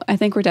 So I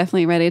think we're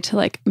definitely ready to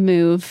like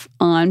move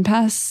on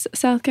past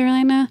South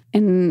Carolina.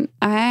 And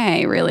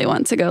I really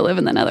want to go live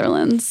in the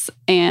Netherlands.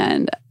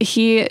 And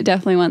he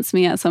definitely wants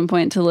me at some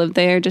point to live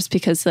there just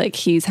because like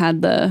he's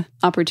had the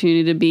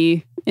opportunity to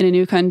be in a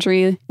new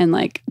country and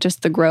like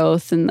just the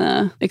growth and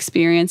the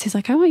experience. He's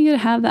like, I want you to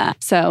have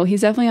that. So he's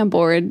definitely on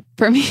board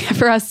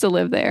for us to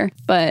live there.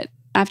 But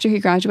after he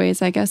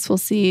graduates, I guess we'll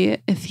see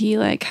if he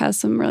like has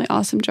some really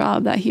awesome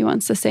job that he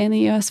wants to stay in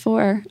the US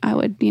for. I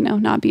would,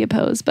 not be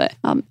opposed, but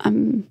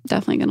I'm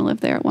definitely going to live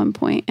there at one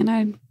point. And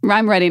I'm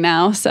ready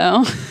now.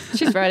 So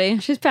She's ready.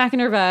 She's packing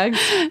her bags.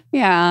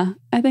 Yeah,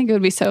 I think it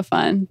would be so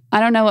fun. I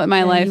don't know what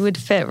my life would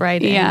fit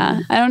right in. Yeah,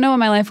 I don't know what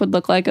my life would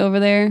look like over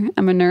there.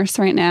 I'm a nurse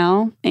right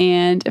now.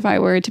 And if I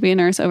were to be a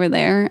nurse over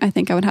there, I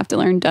think I would have to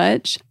learn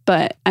Dutch.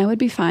 But I would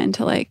be fine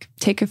to like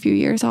take a few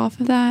years off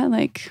of that.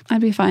 Like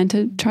I'd be fine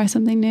to try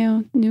something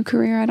new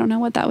career. I don't know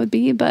what that would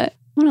be, but I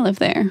want to live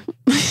there.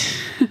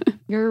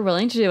 You're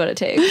willing to do what it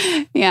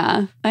takes.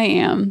 Yeah, I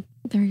am.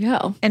 There you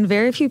go. And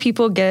very few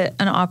people get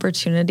an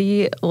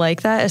opportunity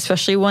like that,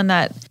 especially one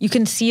that you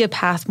can see a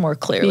path more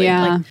clearly.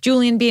 Yeah. Like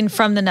Julian being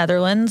from the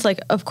Netherlands, like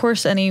of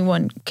course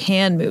anyone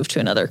can move to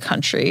another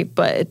country,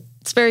 but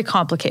it's very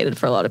complicated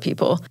for a lot of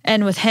people.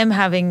 And with him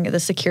having the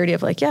security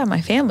of like, yeah,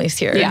 my family's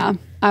here. Yeah.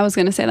 I was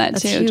going to say that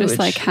That's too. huge. Just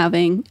like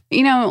having,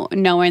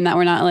 knowing that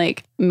we're not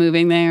like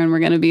moving there and we're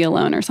going to be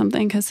alone or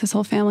something because his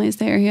whole family is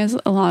there. He has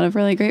a lot of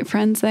really great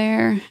friends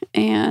there.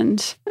 And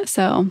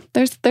so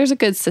there's a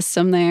good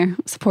system there,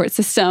 support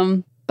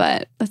system.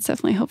 But that's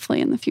definitely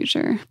hopefully in the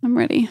future. I'm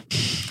ready.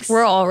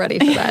 We're all ready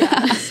for that.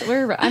 Yes,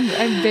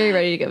 I'm very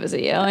ready to go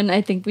visit you. And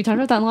I think we talked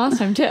about that last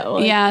time too.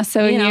 Like, yeah.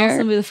 So you know,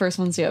 we'll be the first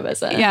ones to go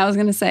visit. Yeah, I was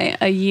going to say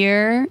a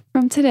year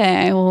from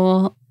today,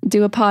 we'll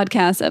do a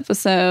podcast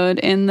episode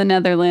in the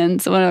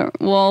Netherlands.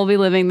 We'll be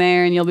living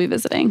there and you'll be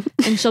visiting.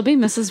 And she'll be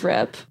Mrs.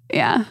 Rip.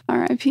 Yeah.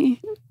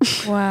 R.I.P.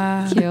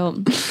 Wow.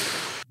 Cute.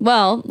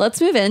 Well,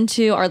 let's move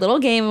into our little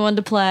game we wanted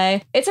to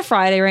play. It's a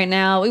Friday right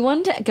now. We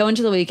wanted to go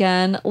into the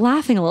weekend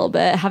laughing a little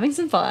bit, having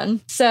some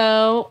fun.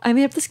 So I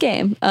made up this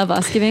game of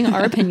us giving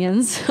our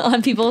opinions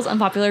on people's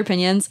unpopular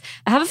opinions.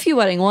 I have a few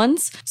wedding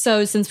ones.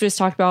 So since we just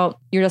talked about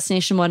your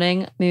destination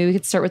wedding, maybe we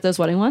could start with those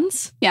wedding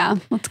ones. Yeah,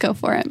 let's go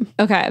for it.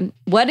 Okay.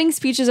 Wedding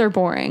speeches are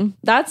boring.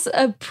 That's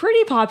a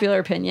pretty popular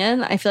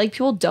opinion. I feel like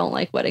people don't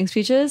like wedding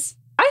speeches.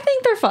 I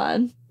think they're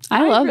fun.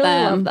 I love really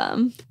them. love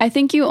them. I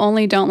think you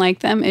only don't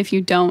like them if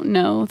you don't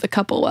know the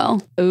couple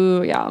well.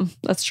 Ooh, yeah,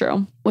 that's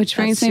true. Which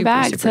brings That's me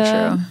back super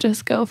to true.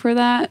 just go for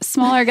that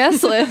smaller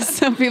guest list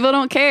so people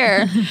don't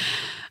care.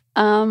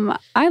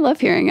 I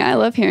love hearing it. I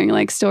love hearing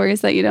like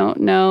stories that you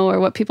don't know or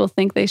what people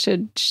think they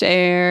should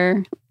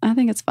share. I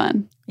think it's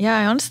fun. Yeah,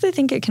 I honestly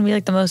think it can be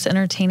like the most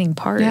entertaining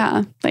part.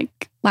 Yeah,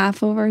 like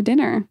laugh over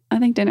dinner. I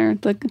think dinner.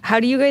 How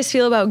do you guys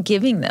feel about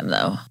giving them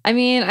though? I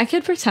mean, I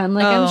could pretend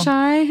like I'm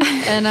shy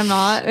and I'm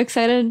not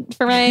excited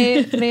for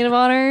my maid of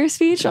honor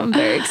speech. I'm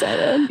very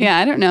excited. Yeah,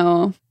 I don't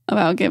know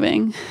about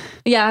giving.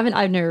 Yeah,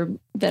 I've never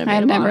been a maid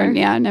I've of never,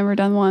 honor. I've never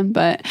done one,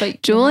 but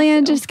But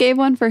Julian just gave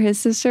one for his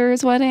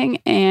sister's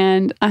wedding,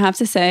 and I have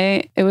to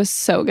say it was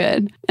so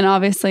good. And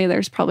obviously,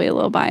 there's probably a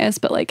little bias,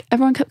 but like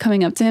everyone kept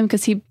coming up to him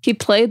because he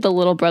played the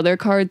little brother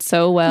card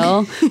so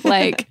well.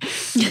 Like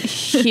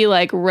he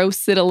like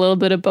roasted a little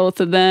bit of both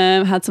of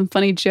them, had some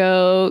funny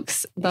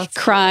jokes, That's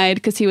cried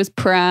because he was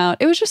proud.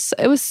 It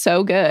was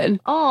so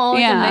good. Oh,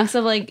 like Yeah. a mix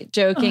of like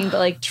joking, but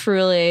like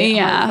truly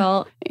Yeah.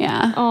 heartfelt.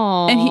 Yeah.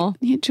 Oh,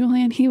 And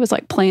Julian, he was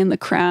like playing the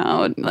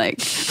crowd, like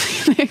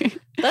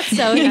that's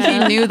so he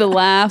good. knew the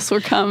laughs were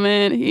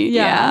coming.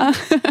 Yeah.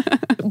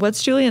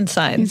 What's Julian's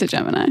sign? He's a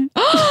Gemini.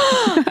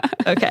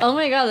 Okay. Oh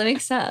my God, that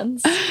makes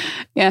sense.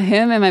 Yeah,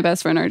 him and my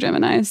best friend are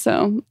Geminis.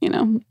 So,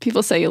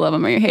 people say you love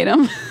them or you hate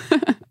them.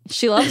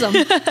 She loves them.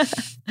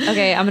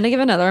 Okay, I'm going to give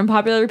another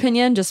unpopular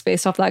opinion just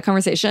based off that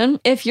conversation.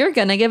 If you're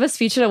going to give a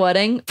speech at a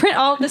wedding, print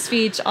all of the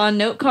speech on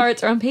note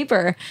cards or on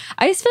paper.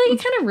 I just feel like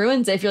it kind of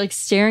ruins it if you're like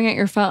staring at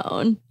your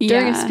phone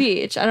during a Yeah.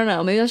 speech. I don't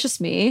know. Maybe that's just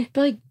me.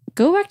 But like,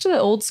 go back to the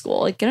old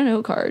school. Like, get a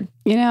note card.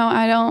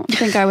 I don't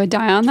think I would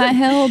die on that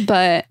hill,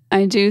 but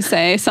I do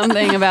say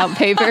something about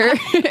paper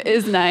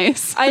is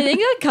nice. I think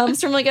that comes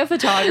from like a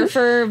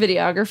photographer,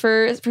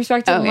 videographer's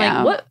perspective. Oh, I'm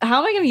yeah. like, how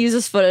am I going to use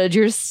this footage?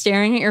 You're just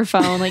staring at your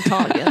phone, like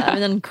talking to them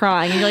and then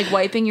crying. You're like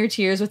wiping your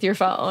tears with your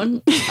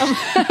phone. I'm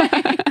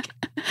like,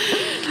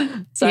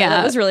 sorry, Yeah.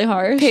 that was really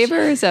harsh. Paper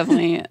is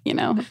definitely,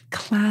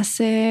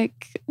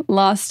 classic,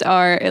 lost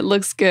art. It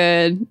looks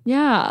good,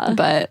 Yeah.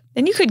 but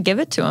And you could give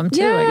it to him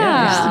too, I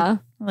guess. Yeah.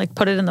 Like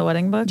put it in the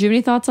wedding book. Do you have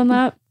any thoughts on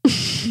that?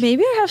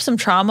 Maybe I have some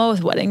trauma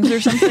with weddings or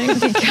something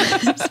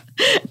because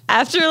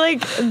after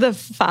like the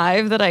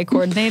 5 that I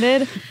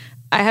coordinated,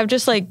 I have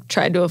just like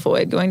tried to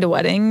avoid going to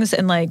weddings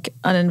and like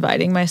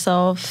uninviting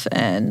myself.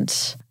 And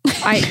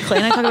Clay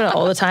and I talk about it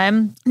all the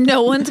time.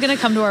 No one's going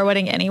to come to our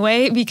wedding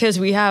anyway because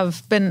we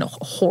have been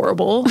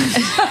horrible.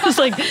 It's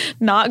like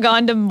not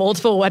gone to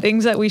multiple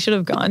weddings that we should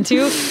have gone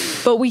to.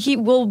 But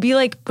we'll be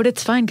like, but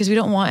it's fine because we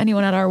don't want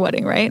anyone at our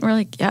wedding, right? And we're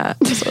like, yeah,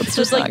 so let's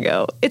just not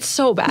go. It's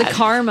so bad. The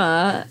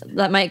karma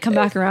that might come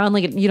back around,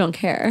 like you don't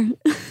care.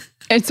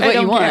 It's what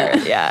you want. Care.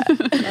 Yeah.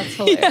 That's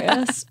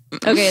hilarious.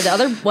 Okay, the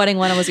other wedding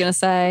one I was going to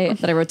say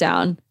that I wrote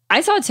down. I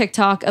saw a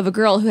TikTok of a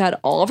girl who had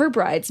all of her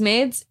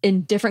bridesmaids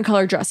in different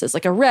color dresses,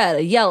 like a red,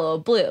 a yellow,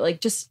 blue,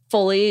 like just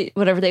fully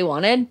whatever they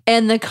wanted.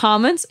 And the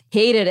comments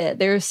hated it.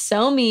 They were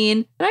so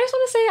mean. And I just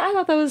want to say, I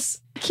thought that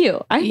was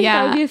cute. I think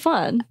that would be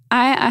fun.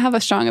 I have a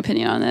strong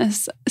opinion on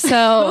this.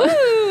 So,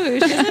 Ooh,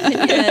 she has an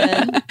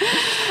opinion.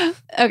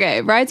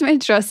 Okay,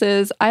 bridesmaid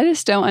dresses, I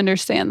just don't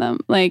understand them.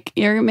 Like,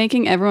 you're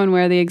making everyone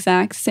wear the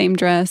exact same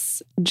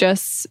dress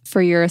just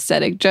for your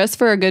aesthetic, just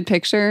for a good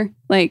picture.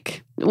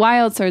 Like, why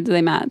else do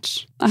they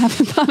match? I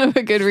haven't thought of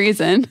a good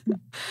reason.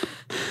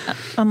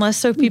 Unless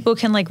so people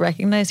can like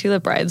recognize who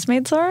the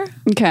bridesmaids are.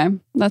 Okay,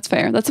 that's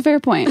fair. That's a fair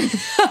point.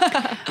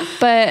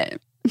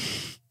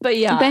 But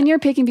yeah. Then you're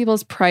picking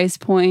people's price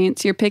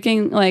points. You're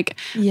picking like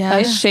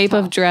a shape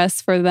of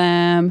dress for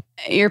them.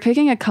 You're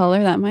picking a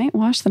color that might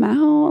wash them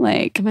out.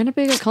 Like, it might not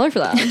be a good color for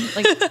them.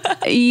 Like,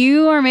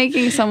 you are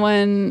making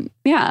someone,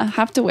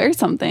 have to wear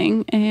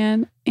something.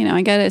 And,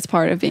 I get it, it's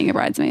part of being a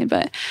bridesmaid,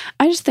 but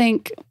I just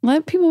think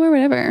let people wear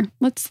whatever.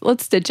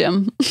 Let's ditch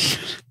them.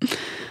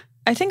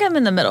 I think I'm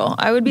in the middle.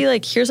 I would be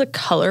like, here's a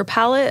color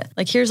palette.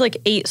 Like, here's like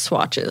 8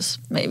 swatches,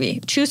 maybe.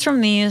 Choose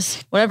from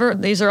these. Whatever.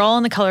 These are all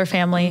in the color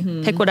family.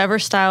 Mm-hmm. Pick whatever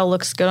style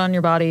looks good on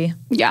your body.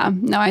 Yeah.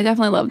 No, I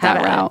definitely love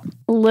that route.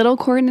 A little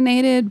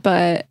coordinated,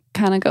 but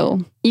kind of go.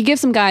 You give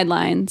some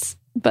guidelines,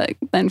 but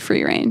then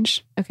free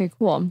range. Okay,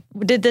 cool.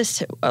 Did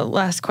this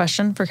last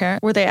question for Kara?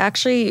 Were they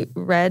actually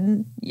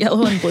red,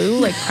 yellow, and blue,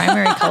 like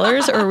primary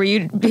colors, or were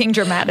you being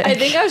dramatic? I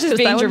think I was just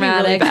being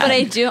dramatic, be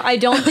really but I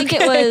don't think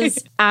it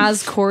was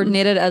as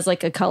coordinated as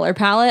like a color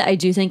palette. I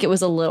do think it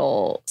was a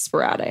little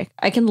sporadic.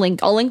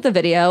 I'll link the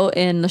video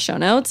in the show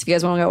notes if you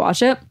guys want to go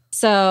watch it.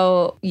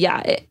 So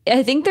yeah,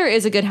 I think there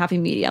is a good happy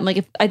medium.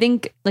 Like I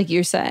think like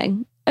you're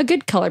saying, a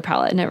good color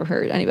palette never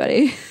hurt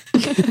anybody.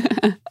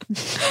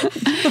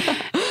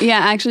 Yeah,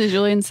 actually,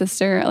 Julian's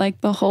sister, like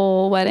the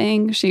whole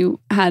wedding, she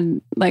had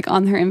like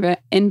on her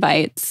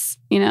invites,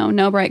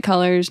 no bright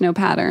colors, no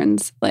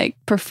patterns, like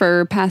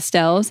prefer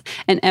pastels.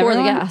 And everyone,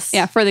 for the guests.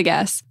 Yeah, for the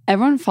guests.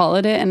 Everyone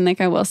followed it. And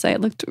like I will say,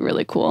 it looked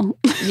really cool.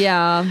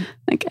 Yeah.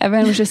 Like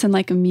everyone was just in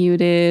like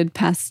muted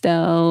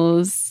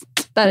pastels.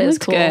 That is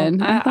cool.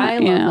 Good. I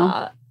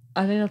love that.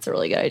 I think that's a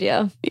really good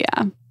idea.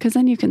 Yeah, because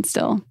then you can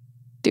still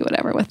do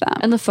whatever with that.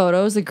 And the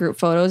photos, the group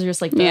photos, are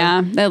just like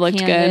they looked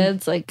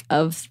good. Like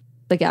of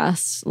the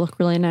guests look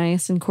really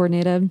nice and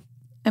coordinated.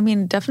 I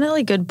mean,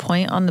 definitely good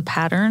point on the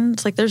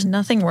patterns. Like, there's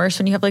nothing worse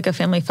when you have like a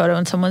family photo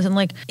and someone's in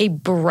like a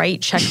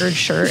bright checkered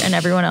shirt and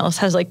everyone else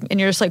has like, and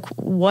you're just like,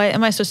 what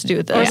am I supposed to do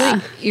with this? Or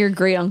like your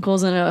great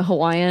uncle's in a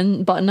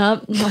Hawaiian button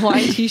up,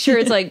 Hawaiian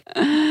t-shirt. It's like,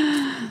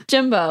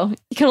 Jimbo,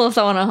 you could have left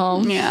that one at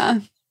home. Yeah.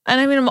 And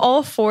I mean, I'm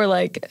all for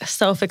like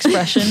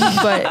self-expression,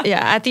 but yeah,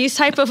 at these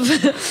type of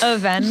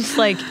events,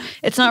 like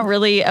it's not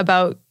really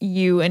about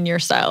you and your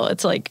style.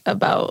 It's like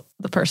about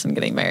the person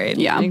getting married.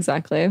 Yeah,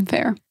 exactly.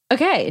 Fair.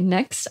 Okay,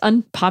 next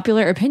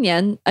unpopular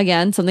opinion.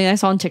 Again, something I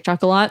saw on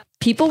TikTok a lot.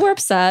 People were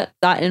upset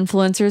that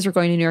influencers were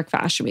going to New York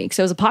Fashion Week.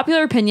 So it was a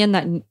popular opinion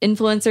that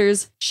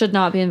influencers should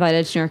not be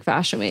invited to New York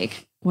Fashion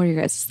Week. What are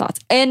your guys' thoughts?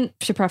 And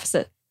to preface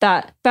it,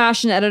 that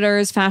fashion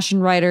editors,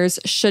 fashion writers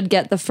should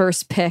get the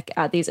first pick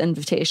at these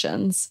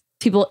invitations.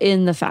 People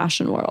in the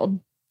fashion world.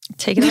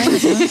 Take it away.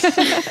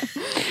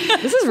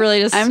 This is really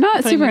just... I'm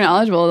not super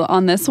knowledgeable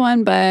on this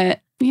one, but,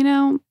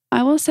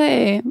 I will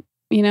say,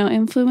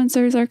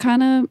 influencers are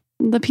kind of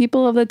the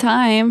people of the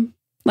time.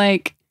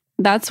 Like,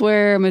 that's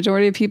where a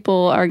majority of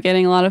people are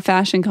getting a lot of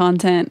fashion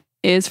content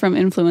is from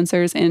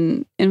influencers,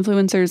 and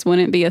influencers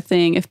wouldn't be a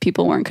thing if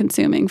people weren't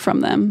consuming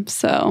from them.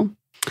 So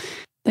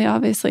they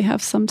obviously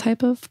have some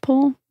type of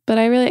pull, but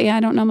I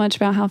don't know much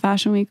about how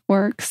Fashion Week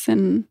works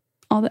and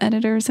all the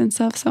editors and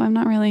stuff. So I'm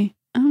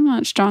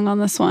not strong on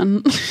this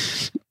one.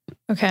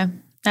 Okay.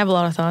 I have a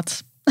lot of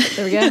thoughts.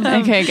 There we go.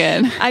 Okay,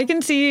 good. I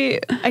can see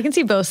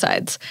both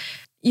sides.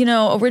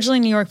 Originally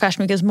New York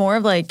Fashion Week is more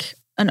of like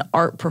an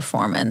art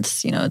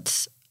performance.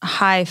 It's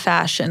high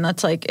fashion.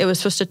 That's like, it was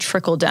supposed to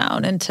trickle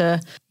down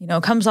into,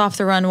 comes off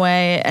the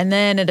runway and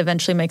then it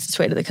eventually makes its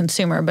way to the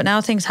consumer. But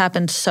now things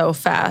happen so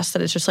fast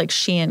that it's just like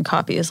Shein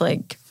copies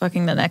like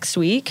fucking the next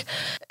week.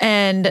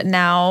 And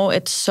now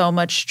it's so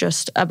much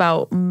just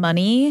about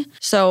money.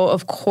 So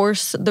of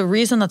course, the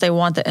reason that they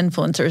want the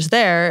influencers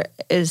there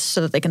is so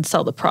that they can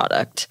sell the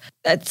product.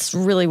 That's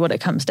really what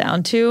it comes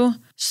down to.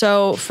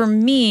 So for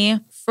me,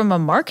 from a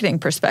marketing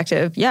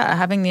perspective, yeah,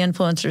 having the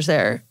influencers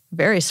there,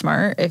 very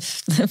smart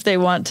if they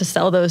want to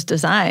sell those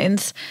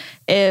designs.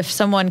 If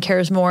someone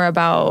cares more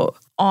about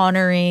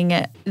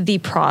honoring the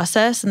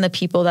process and the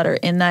people that are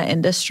in that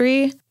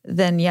industry,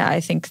 then yeah, I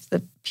think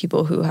the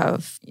people who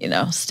have,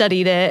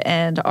 studied it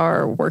and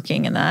are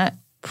working in that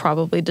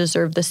probably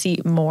deserve the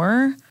seat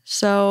more.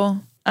 So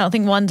I don't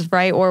think one's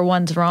right or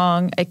one's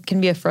wrong. It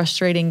can be a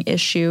frustrating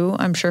issue,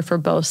 I'm sure, for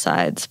both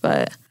sides,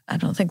 but I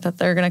don't think that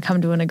they're going to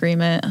come to an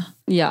agreement.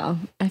 Yeah,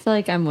 I feel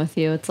like I'm with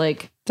you. It's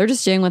like they're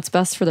just doing what's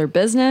best for their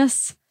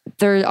business.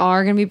 There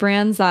are going to be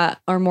brands that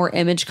are more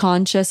image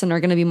conscious and are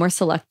going to be more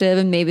selective.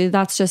 And maybe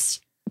that's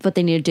just what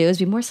they need to do, is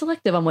be more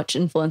selective on which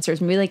influencers.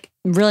 Maybe like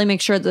really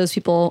make sure that those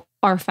people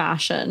are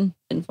fashion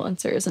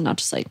influencers and not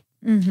just like,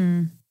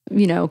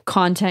 you know,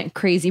 content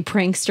crazy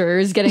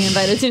pranksters getting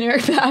invited to New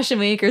York Fashion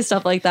Week or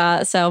stuff like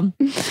that. So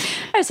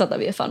I just thought that'd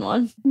be a fun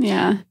one.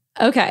 Yeah.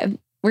 Okay,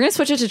 we're going to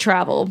switch it to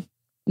travel.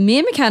 Me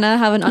and McKenna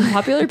have an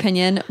unpopular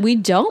opinion. We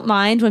don't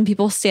mind when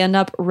people stand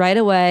up right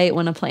away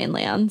when a plane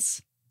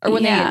lands or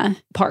when they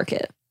park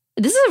it.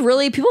 This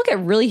is people get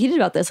really heated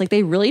about this. Like,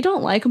 they really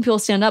don't like when people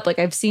stand up. Like,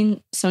 I've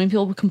seen so many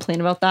people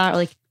complain about that. Or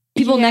like,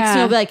 people next to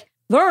me will be like,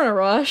 they're in a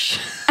rush.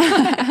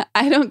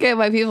 I don't get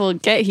why people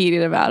get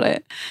heated about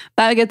it.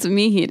 That gets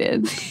me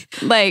heated.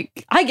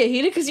 Like, I get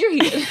heated because you're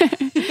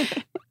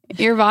heated.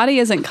 Your body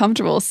isn't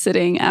comfortable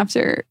sitting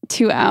after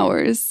 2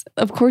 hours.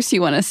 Of course you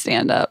want to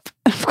stand up.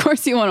 Of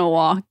course you want to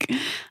walk.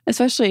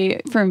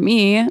 Especially for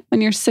me,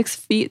 when you're 6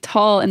 feet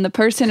tall and the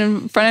person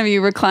in front of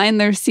you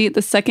reclined their seat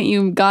the second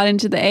you got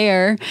into the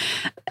air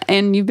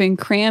and you've been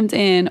crammed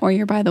in, or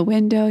you're by the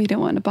window, you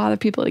don't want to bother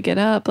people to get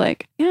up.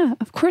 Like, yeah,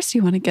 of course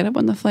you want to get up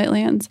when the flight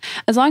lands.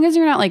 As long as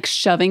you're not like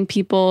shoving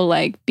people,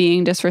 like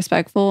being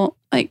disrespectful,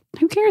 like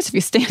who cares if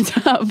you stand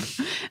up?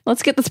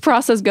 Let's get this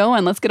process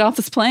going. Let's get off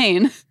this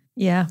plane.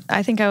 Yeah,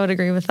 I think I would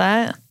agree with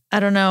that. I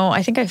don't know.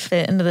 I think I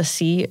fit into the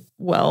seat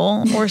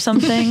well or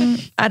something.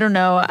 I don't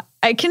know.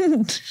 I'm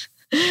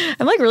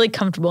like really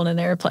comfortable in an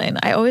airplane.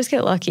 I always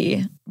get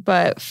lucky.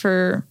 But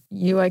for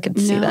you, I could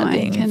see that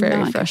being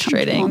very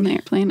frustrating. On the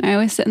airplane. I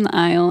always sit in the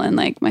aisle and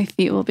like my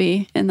feet will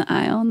be in the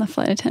aisle and the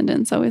flight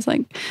attendants always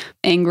like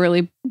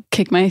angrily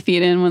kick my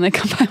feet in when they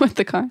come by with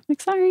the car.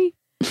 Like, sorry.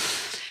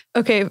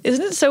 Okay,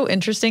 isn't it so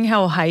interesting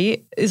how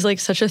height is like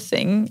such a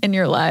thing in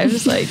your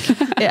lives? Like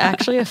it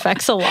actually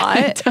affects a lot.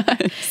 It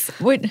does.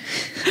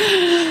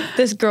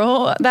 This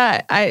girl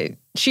that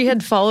she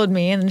had followed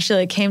me and she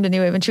like came to New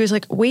Wave and she was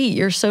like, wait,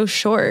 you're so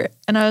short.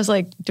 And I was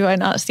like, do I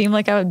not seem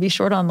like I would be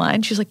short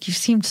online? She was like, you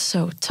seemed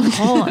so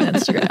tall on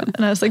Instagram.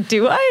 And I was like,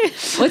 do I?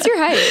 What's your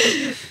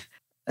height?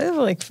 I have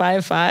like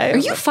 5'5". Are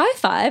you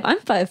 5'5"? I'm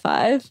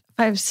 5'5".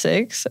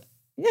 5'6".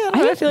 Yeah,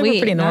 I feel like we're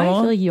pretty normal. I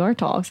feel like you are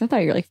tall because I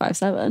thought you were like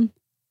 5'7".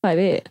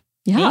 5'8".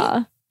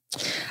 Yeah.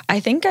 I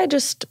think I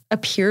just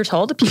appear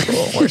tall to people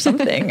or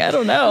something. I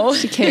don't know.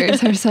 She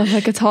carries herself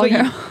like a tall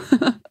girl.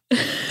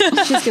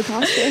 She's good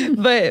posture.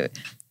 But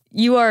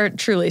you are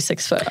truly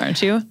 6 foot,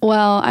 aren't you?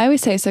 Well, I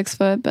always say 6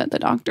 foot, but the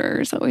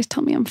doctors always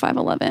tell me I'm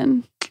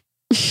 5'11".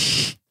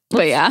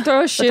 But yeah.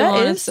 Throw a shoe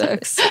on is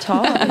 6.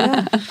 Tall.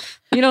 Yeah.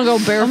 You don't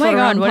go barefoot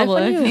around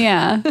public.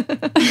 Yeah.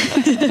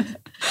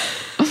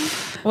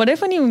 What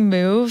if when you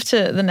move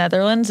to the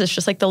Netherlands, it's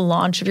just like the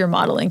launch of your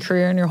modeling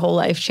career and your whole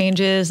life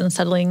changes and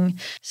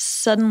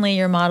suddenly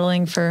you're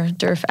modeling for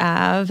Durf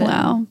Ave?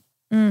 Wow.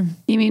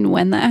 You mean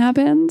when that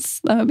happens?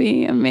 That would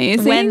be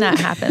amazing. When that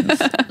happens.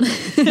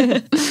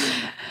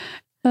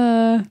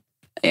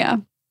 Yeah.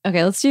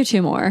 Okay, let's do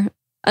 2 more.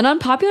 An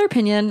unpopular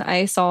opinion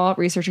I saw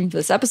researching for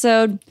this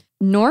episode: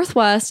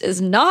 Northwest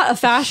is not a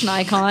fashion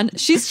icon.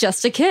 She's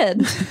just a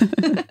kid.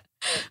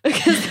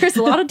 Because there's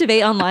a lot of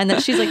debate online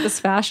that she's like this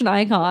fashion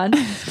icon.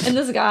 And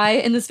this guy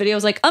in this video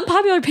was like,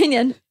 unpopular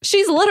opinion,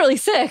 she's literally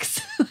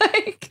 6.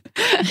 Like,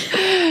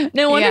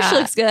 no wonder she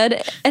looks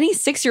good. Any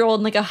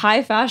 6-year-old in like a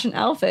high fashion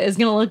outfit is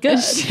going to look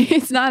good.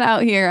 She's not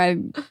out here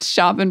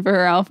shopping for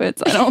her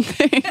outfits, I don't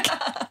think.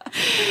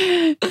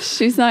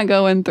 She's not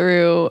going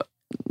through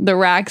the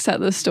racks at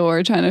the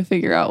store trying to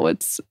figure out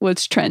what's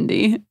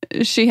trendy.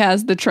 She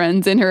has the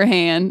trends in her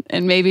hand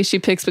and maybe she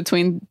picks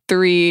between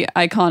 3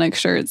 iconic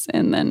shirts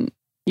and then,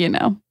 you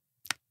know,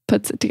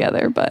 puts it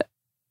together. But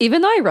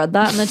even though I read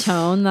that in the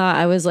tone that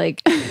I was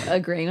like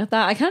agreeing with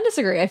that, I kind of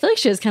disagree. I feel like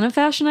she is kind of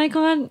fashion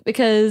icon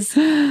because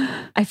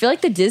I feel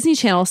like the Disney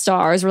Channel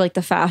stars were like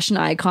the fashion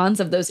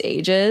icons of those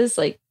ages,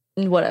 like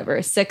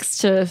whatever, 6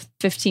 to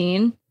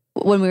 15.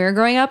 When we were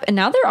growing up, and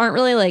now there aren't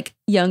really like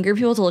younger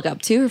people to look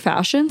up to for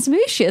fashion. So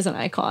maybe she is an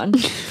icon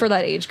for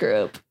that age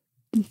group.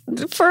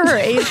 For her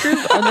age group,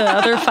 are the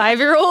other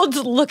 5-year-olds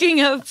looking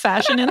up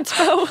fashion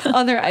inspo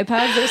on their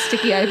iPads, their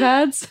sticky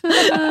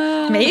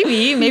iPads?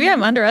 Maybe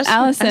I'm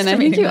underestimating. Allison, I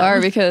think you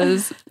are,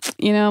 because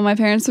you know my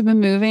parents have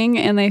been moving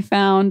and they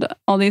found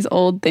all these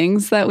old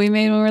things that we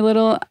made when we were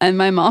little, and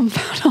my mom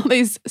found all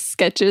these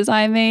sketches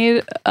I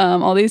made,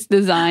 all these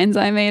designs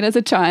I made as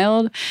a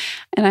child,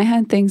 and I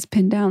had things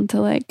pinned down to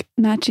like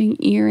matching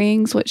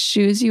earrings, what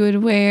shoes you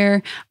would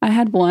wear. I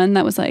had one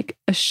that was like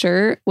a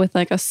shirt with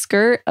like a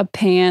skirt, a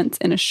pants,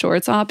 and a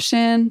shorts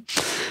option.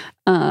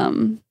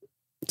 So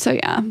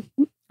yeah.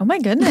 Oh my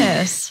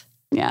goodness.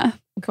 Yeah.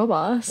 Girl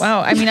boss.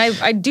 Wow. I mean,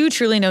 I do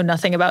truly know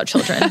nothing about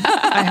children.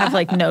 I have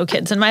like no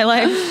kids in my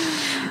life.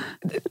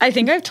 I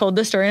think I've told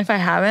this story. If I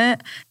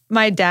haven't,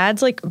 My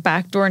dad's like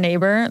backdoor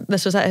neighbor,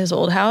 this was at his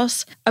old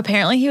house.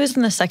 Apparently he was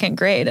in the 2nd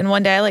grade. And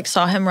one day I like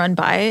saw him run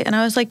by and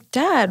I was like,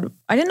 Dad,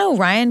 I didn't know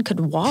Ryan could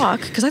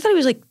walk because I thought he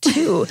was like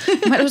 2.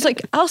 And I was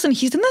like, Allison,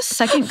 he's in the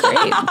 2nd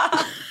grade.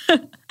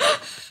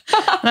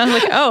 And I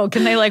was like, oh,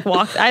 can they like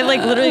walk? I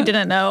like literally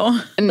didn't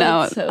know.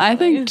 No, So I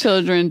think funny.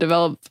 children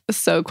develop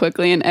so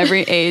quickly and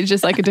every age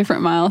is like a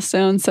different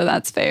milestone. So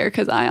that's fair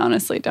because I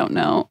honestly don't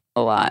know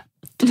a lot.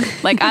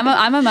 Like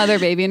I'm a mother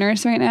baby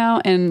nurse right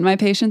now. And my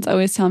patients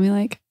always tell me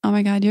like, oh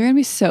my God, you're going to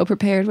be so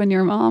prepared when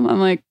you're a mom. I'm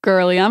like,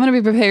 girly, I'm going to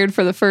be prepared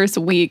for the first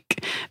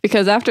week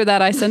because after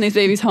that I send these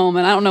babies home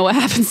and I don't know what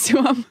happens to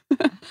them.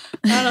 I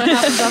don't know what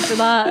happens after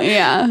that.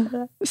 Yeah.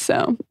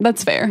 So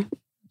that's fair.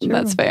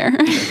 That's fair.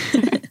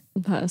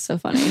 That is so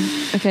funny.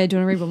 Okay, do you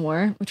want to read one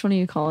more? Which one are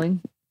you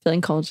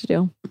feeling called to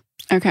do?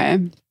 Okay.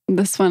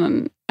 This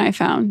one I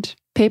found.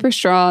 Paper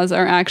straws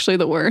are actually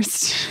the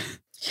worst.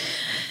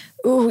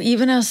 Ooh,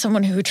 even as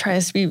someone who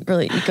tries to be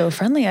really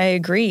eco-friendly, I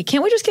agree.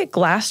 Can't we just get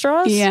glass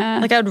straws? Yeah.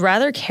 Like I'd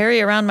rather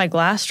carry around my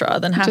glass straw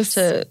than have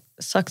to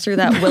suck through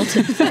that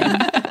wilted thing.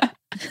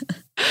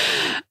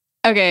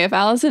 Okay, if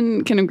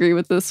Allison can agree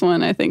with this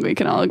one, I think we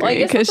can all agree. Well,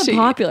 I guess that's a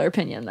popular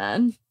opinion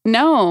then.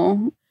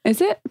 No,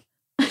 is it?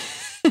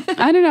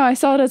 I don't know. I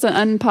saw it as an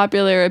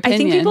unpopular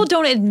opinion. I think people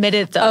don't admit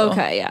it though.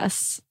 Okay,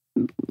 yes.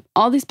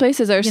 All these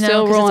places are You know,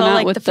 still 'cause it's rolling all out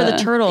like with for the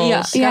turtles.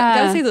 Yeah, Yeah.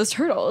 gotta say those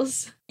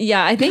turtles.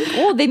 Yeah, I think,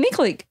 well, they make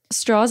like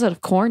straws out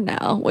of corn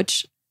now,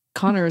 which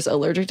Connor's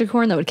allergic to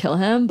corn. That would kill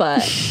him,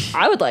 but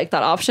I would like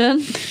that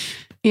option.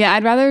 Yeah,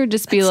 I'd rather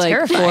just be That's like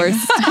terrifying.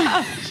 forced.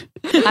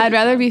 I'd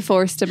rather be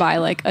forced to buy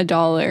like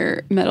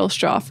 $1 metal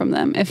straw from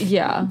them if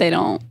Yeah.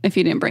 if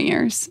you didn't bring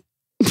yours.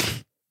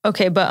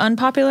 Okay, but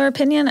unpopular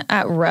opinion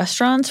at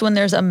restaurants when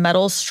there's a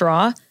metal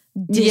straw.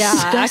 Yeah,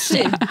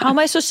 Disgusting. actually. How am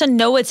I supposed to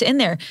know what's in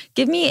there?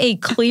 Give me a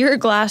clear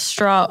glass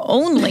straw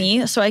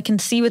only so I can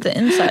see what the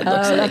inside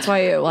looks like. That's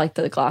why you like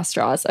the glass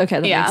straws. Okay,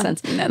 that Yeah. makes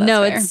sense. No, that's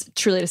No, fair. it's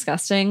truly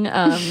disgusting.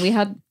 We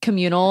had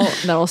communal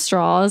metal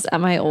straws at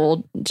my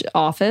old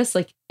office,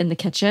 like in the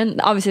kitchen.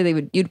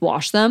 Obviously, you'd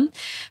wash them,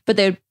 but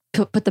they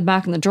would put them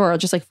back in the drawer,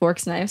 just like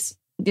forks, knives,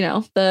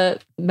 the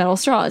metal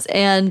straws.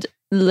 And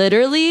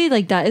literally,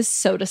 like, that is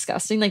so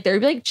disgusting. Like, there would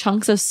be like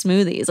chunks of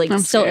smoothies, like, I'm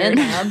still in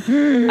scared.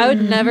 them. I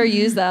would never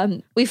use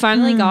them. We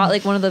finally got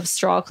like one of the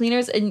straw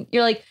cleaners, and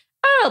you're like,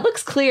 it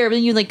looks clear. But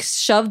then you like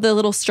shove the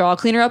little straw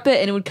cleaner up it,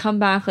 and it would come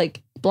back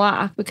like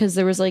black because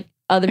there was like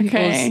other people's.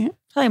 Okay.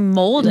 Probably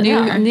mold in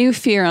there. New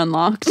fear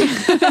unlocked.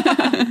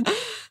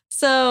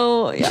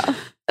 So yeah.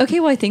 Okay,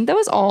 well, I think that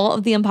was all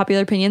of the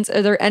unpopular opinions.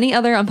 Are there any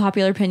other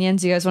unpopular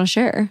opinions you guys want to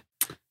share?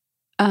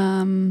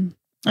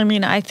 I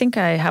mean, I think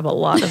I have a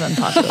lot of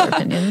unpopular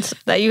opinions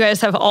that you guys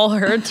have all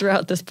heard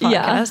throughout this podcast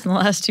Yeah. in the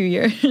last 2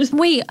 years.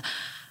 Wait,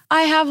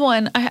 I have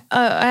one. I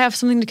have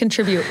something to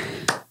contribute.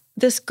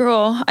 This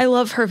girl, I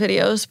love her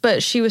videos,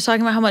 but she was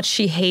talking about how much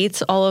she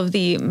hates all of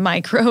the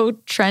micro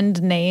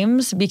trend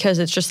names because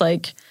it's just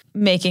like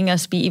making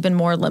us be even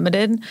more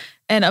limited.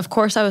 And of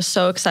course, I was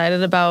so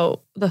excited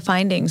about the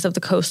findings of the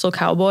coastal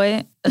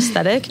cowboy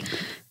aesthetic.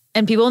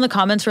 And people in the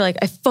comments were like,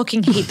 I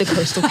fucking hate the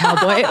coastal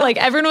cowboy. Like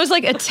everyone was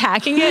like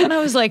attacking it. And I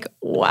was like,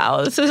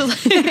 wow, this is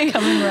like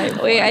coming right.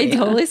 Wait, for I me.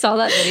 totally saw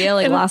that video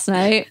like last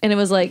night, and it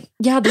was like,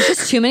 yeah, there's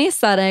just too many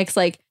aesthetics.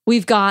 Like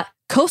we've got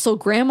coastal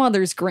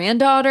grandmother's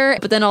granddaughter,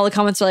 but then all the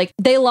comments are like,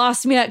 they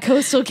lost me at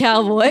coastal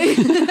cowboy.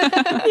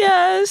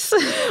 Yes.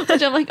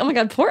 Which I'm like, oh my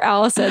god, poor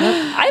Allison.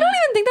 I don't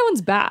even think that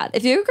one's bad.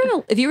 If you're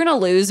gonna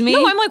lose me,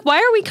 No, I'm like, why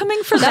are we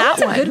coming for that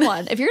that one's a good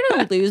one. If you're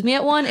gonna lose me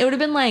at one, it would have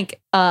been like,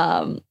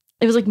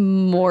 it was like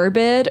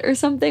morbid or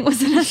something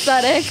was an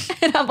aesthetic,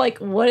 and I'm like,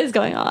 what is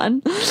going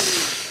on?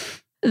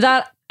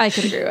 That I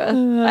could agree with.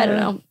 I don't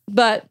know,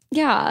 but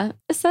yeah,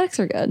 aesthetics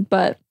are good,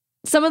 but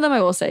some of them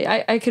I will say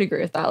I could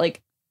agree with that. Like,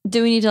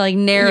 do we need to like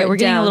narrow? Yeah, it we're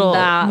getting a down little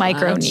that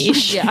micro much?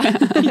 niche. Yeah,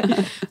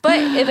 but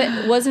if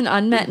it was an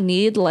unmet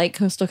need like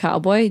Coastal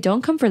Cowboy,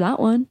 don't come for that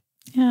one.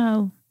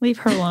 Yeah, leave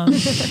her alone.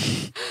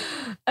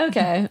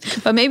 Okay,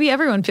 But maybe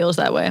everyone feels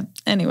that way.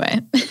 Anyway.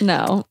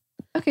 no.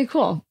 Okay,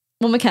 cool.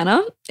 Well,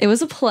 McKenna, it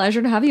was a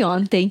pleasure to have you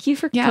on. Thank you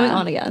for coming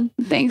on again.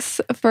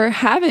 Thanks for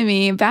having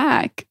me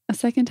back a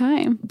second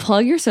time.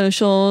 Plug your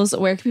socials.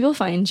 Where can people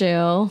find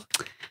you?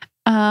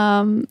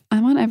 I'm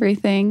on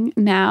everything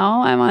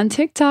now. I'm on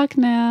TikTok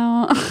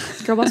now.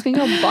 Girl Boss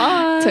Bingo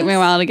Boss. Took me a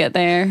while to get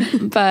there,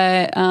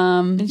 but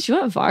And she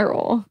went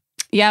viral.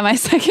 yeah, my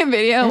second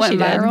video Yeah, went she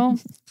did.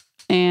 viral,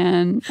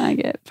 and I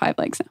get 5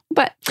 likes now.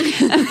 But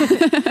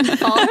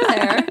Follow her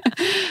there.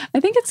 I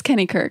think it's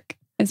Kenny Kirk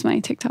is my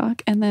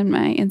TikTok, and then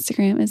my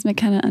Instagram is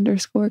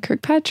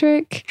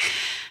McKenna_Kirkpatrick,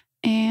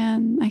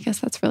 and I guess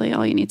that's really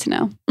all you need to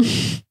know.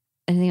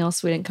 Anything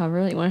else we didn't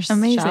cover that you want to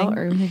Amazing. shout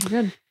or make it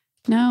good?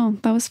 No,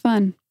 that was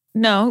fun.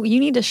 No, you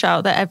need to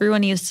shout that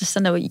everyone needs to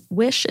send a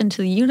wish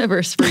into the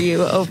universe for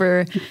you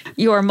over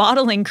your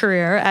modeling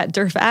career at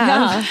Durf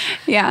Ave.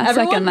 Yeah,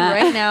 Everyone second that.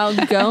 right now,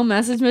 go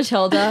message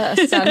Matilda,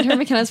 send her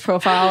McKenna's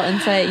profile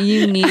and say,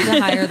 you need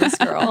to hire this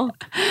girl.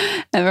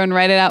 Everyone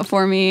write it out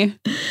for me.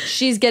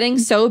 She's getting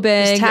so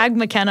big. Just tag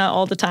McKenna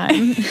all the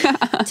time.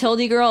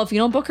 Tildy girl, if you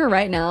don't book her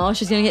right now,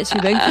 she's going to get too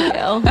big for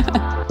you.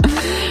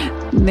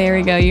 There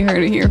we go. You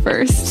heard it here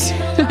first. All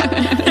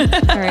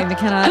right,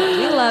 McKenna,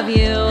 we love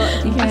you.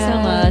 Thank you so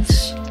much.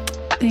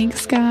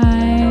 Thanks,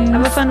 guys.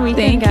 Have a fun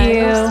weekend, Thank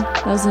you.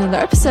 That was another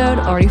episode,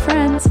 Already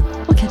Friends.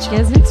 We'll catch you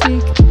guys next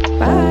week.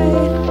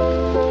 Bye.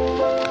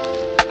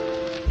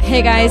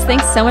 Hey guys,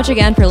 thanks so much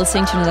again for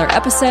listening to another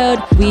episode.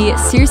 We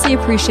seriously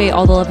appreciate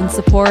all the love and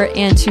support.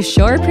 And to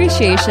show our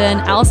appreciation,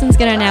 Allison's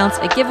going to announce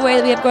a giveaway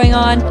that we have going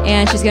on,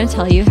 and she's going to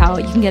tell you how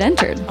you can get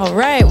entered. All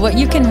right, what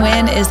you can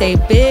win is a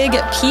big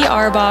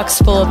PR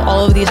box full of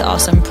all of these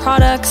awesome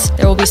products.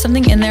 There will be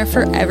something in there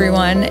for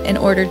everyone. In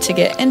order to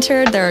get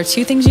entered, there are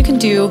 2 things you can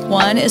do.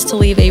 One is to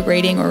leave a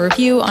rating or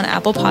review on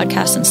Apple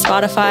Podcasts and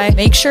Spotify.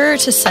 Make sure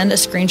to send a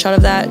screenshot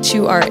of that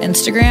to our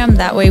Instagram.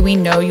 That way we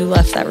know you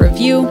left that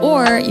review.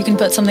 Or you can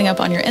put something up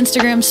on your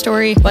Instagram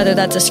story, whether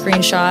that's a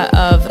screenshot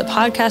of the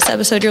podcast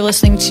episode you're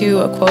listening to,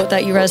 a quote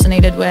that you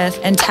resonated with,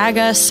 and tag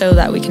us so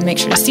that we can make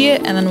sure to see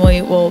it. And then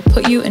we will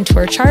put you into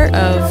our chart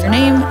of your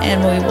name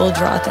and we will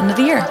draw at the end of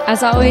the year.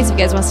 As always, if you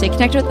guys want to stay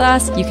connected with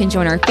us, you can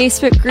join our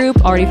Facebook group,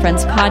 Already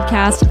Friends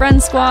Podcast,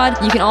 Friend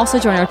Squad. You can also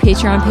join our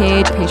Patreon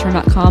page,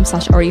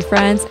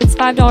 patreon.com/alreadyfriends. It's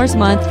 $5 a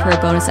month for a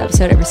bonus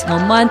episode every single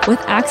month with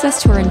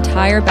access to our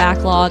entire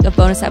backlog of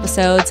bonus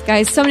episodes.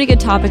 Guys, so many good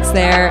topics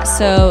there.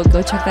 So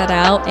go check that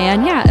out.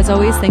 And yeah, as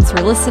always, thanks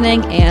for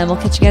listening, and we'll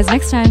catch you guys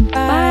next time.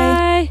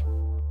 Bye.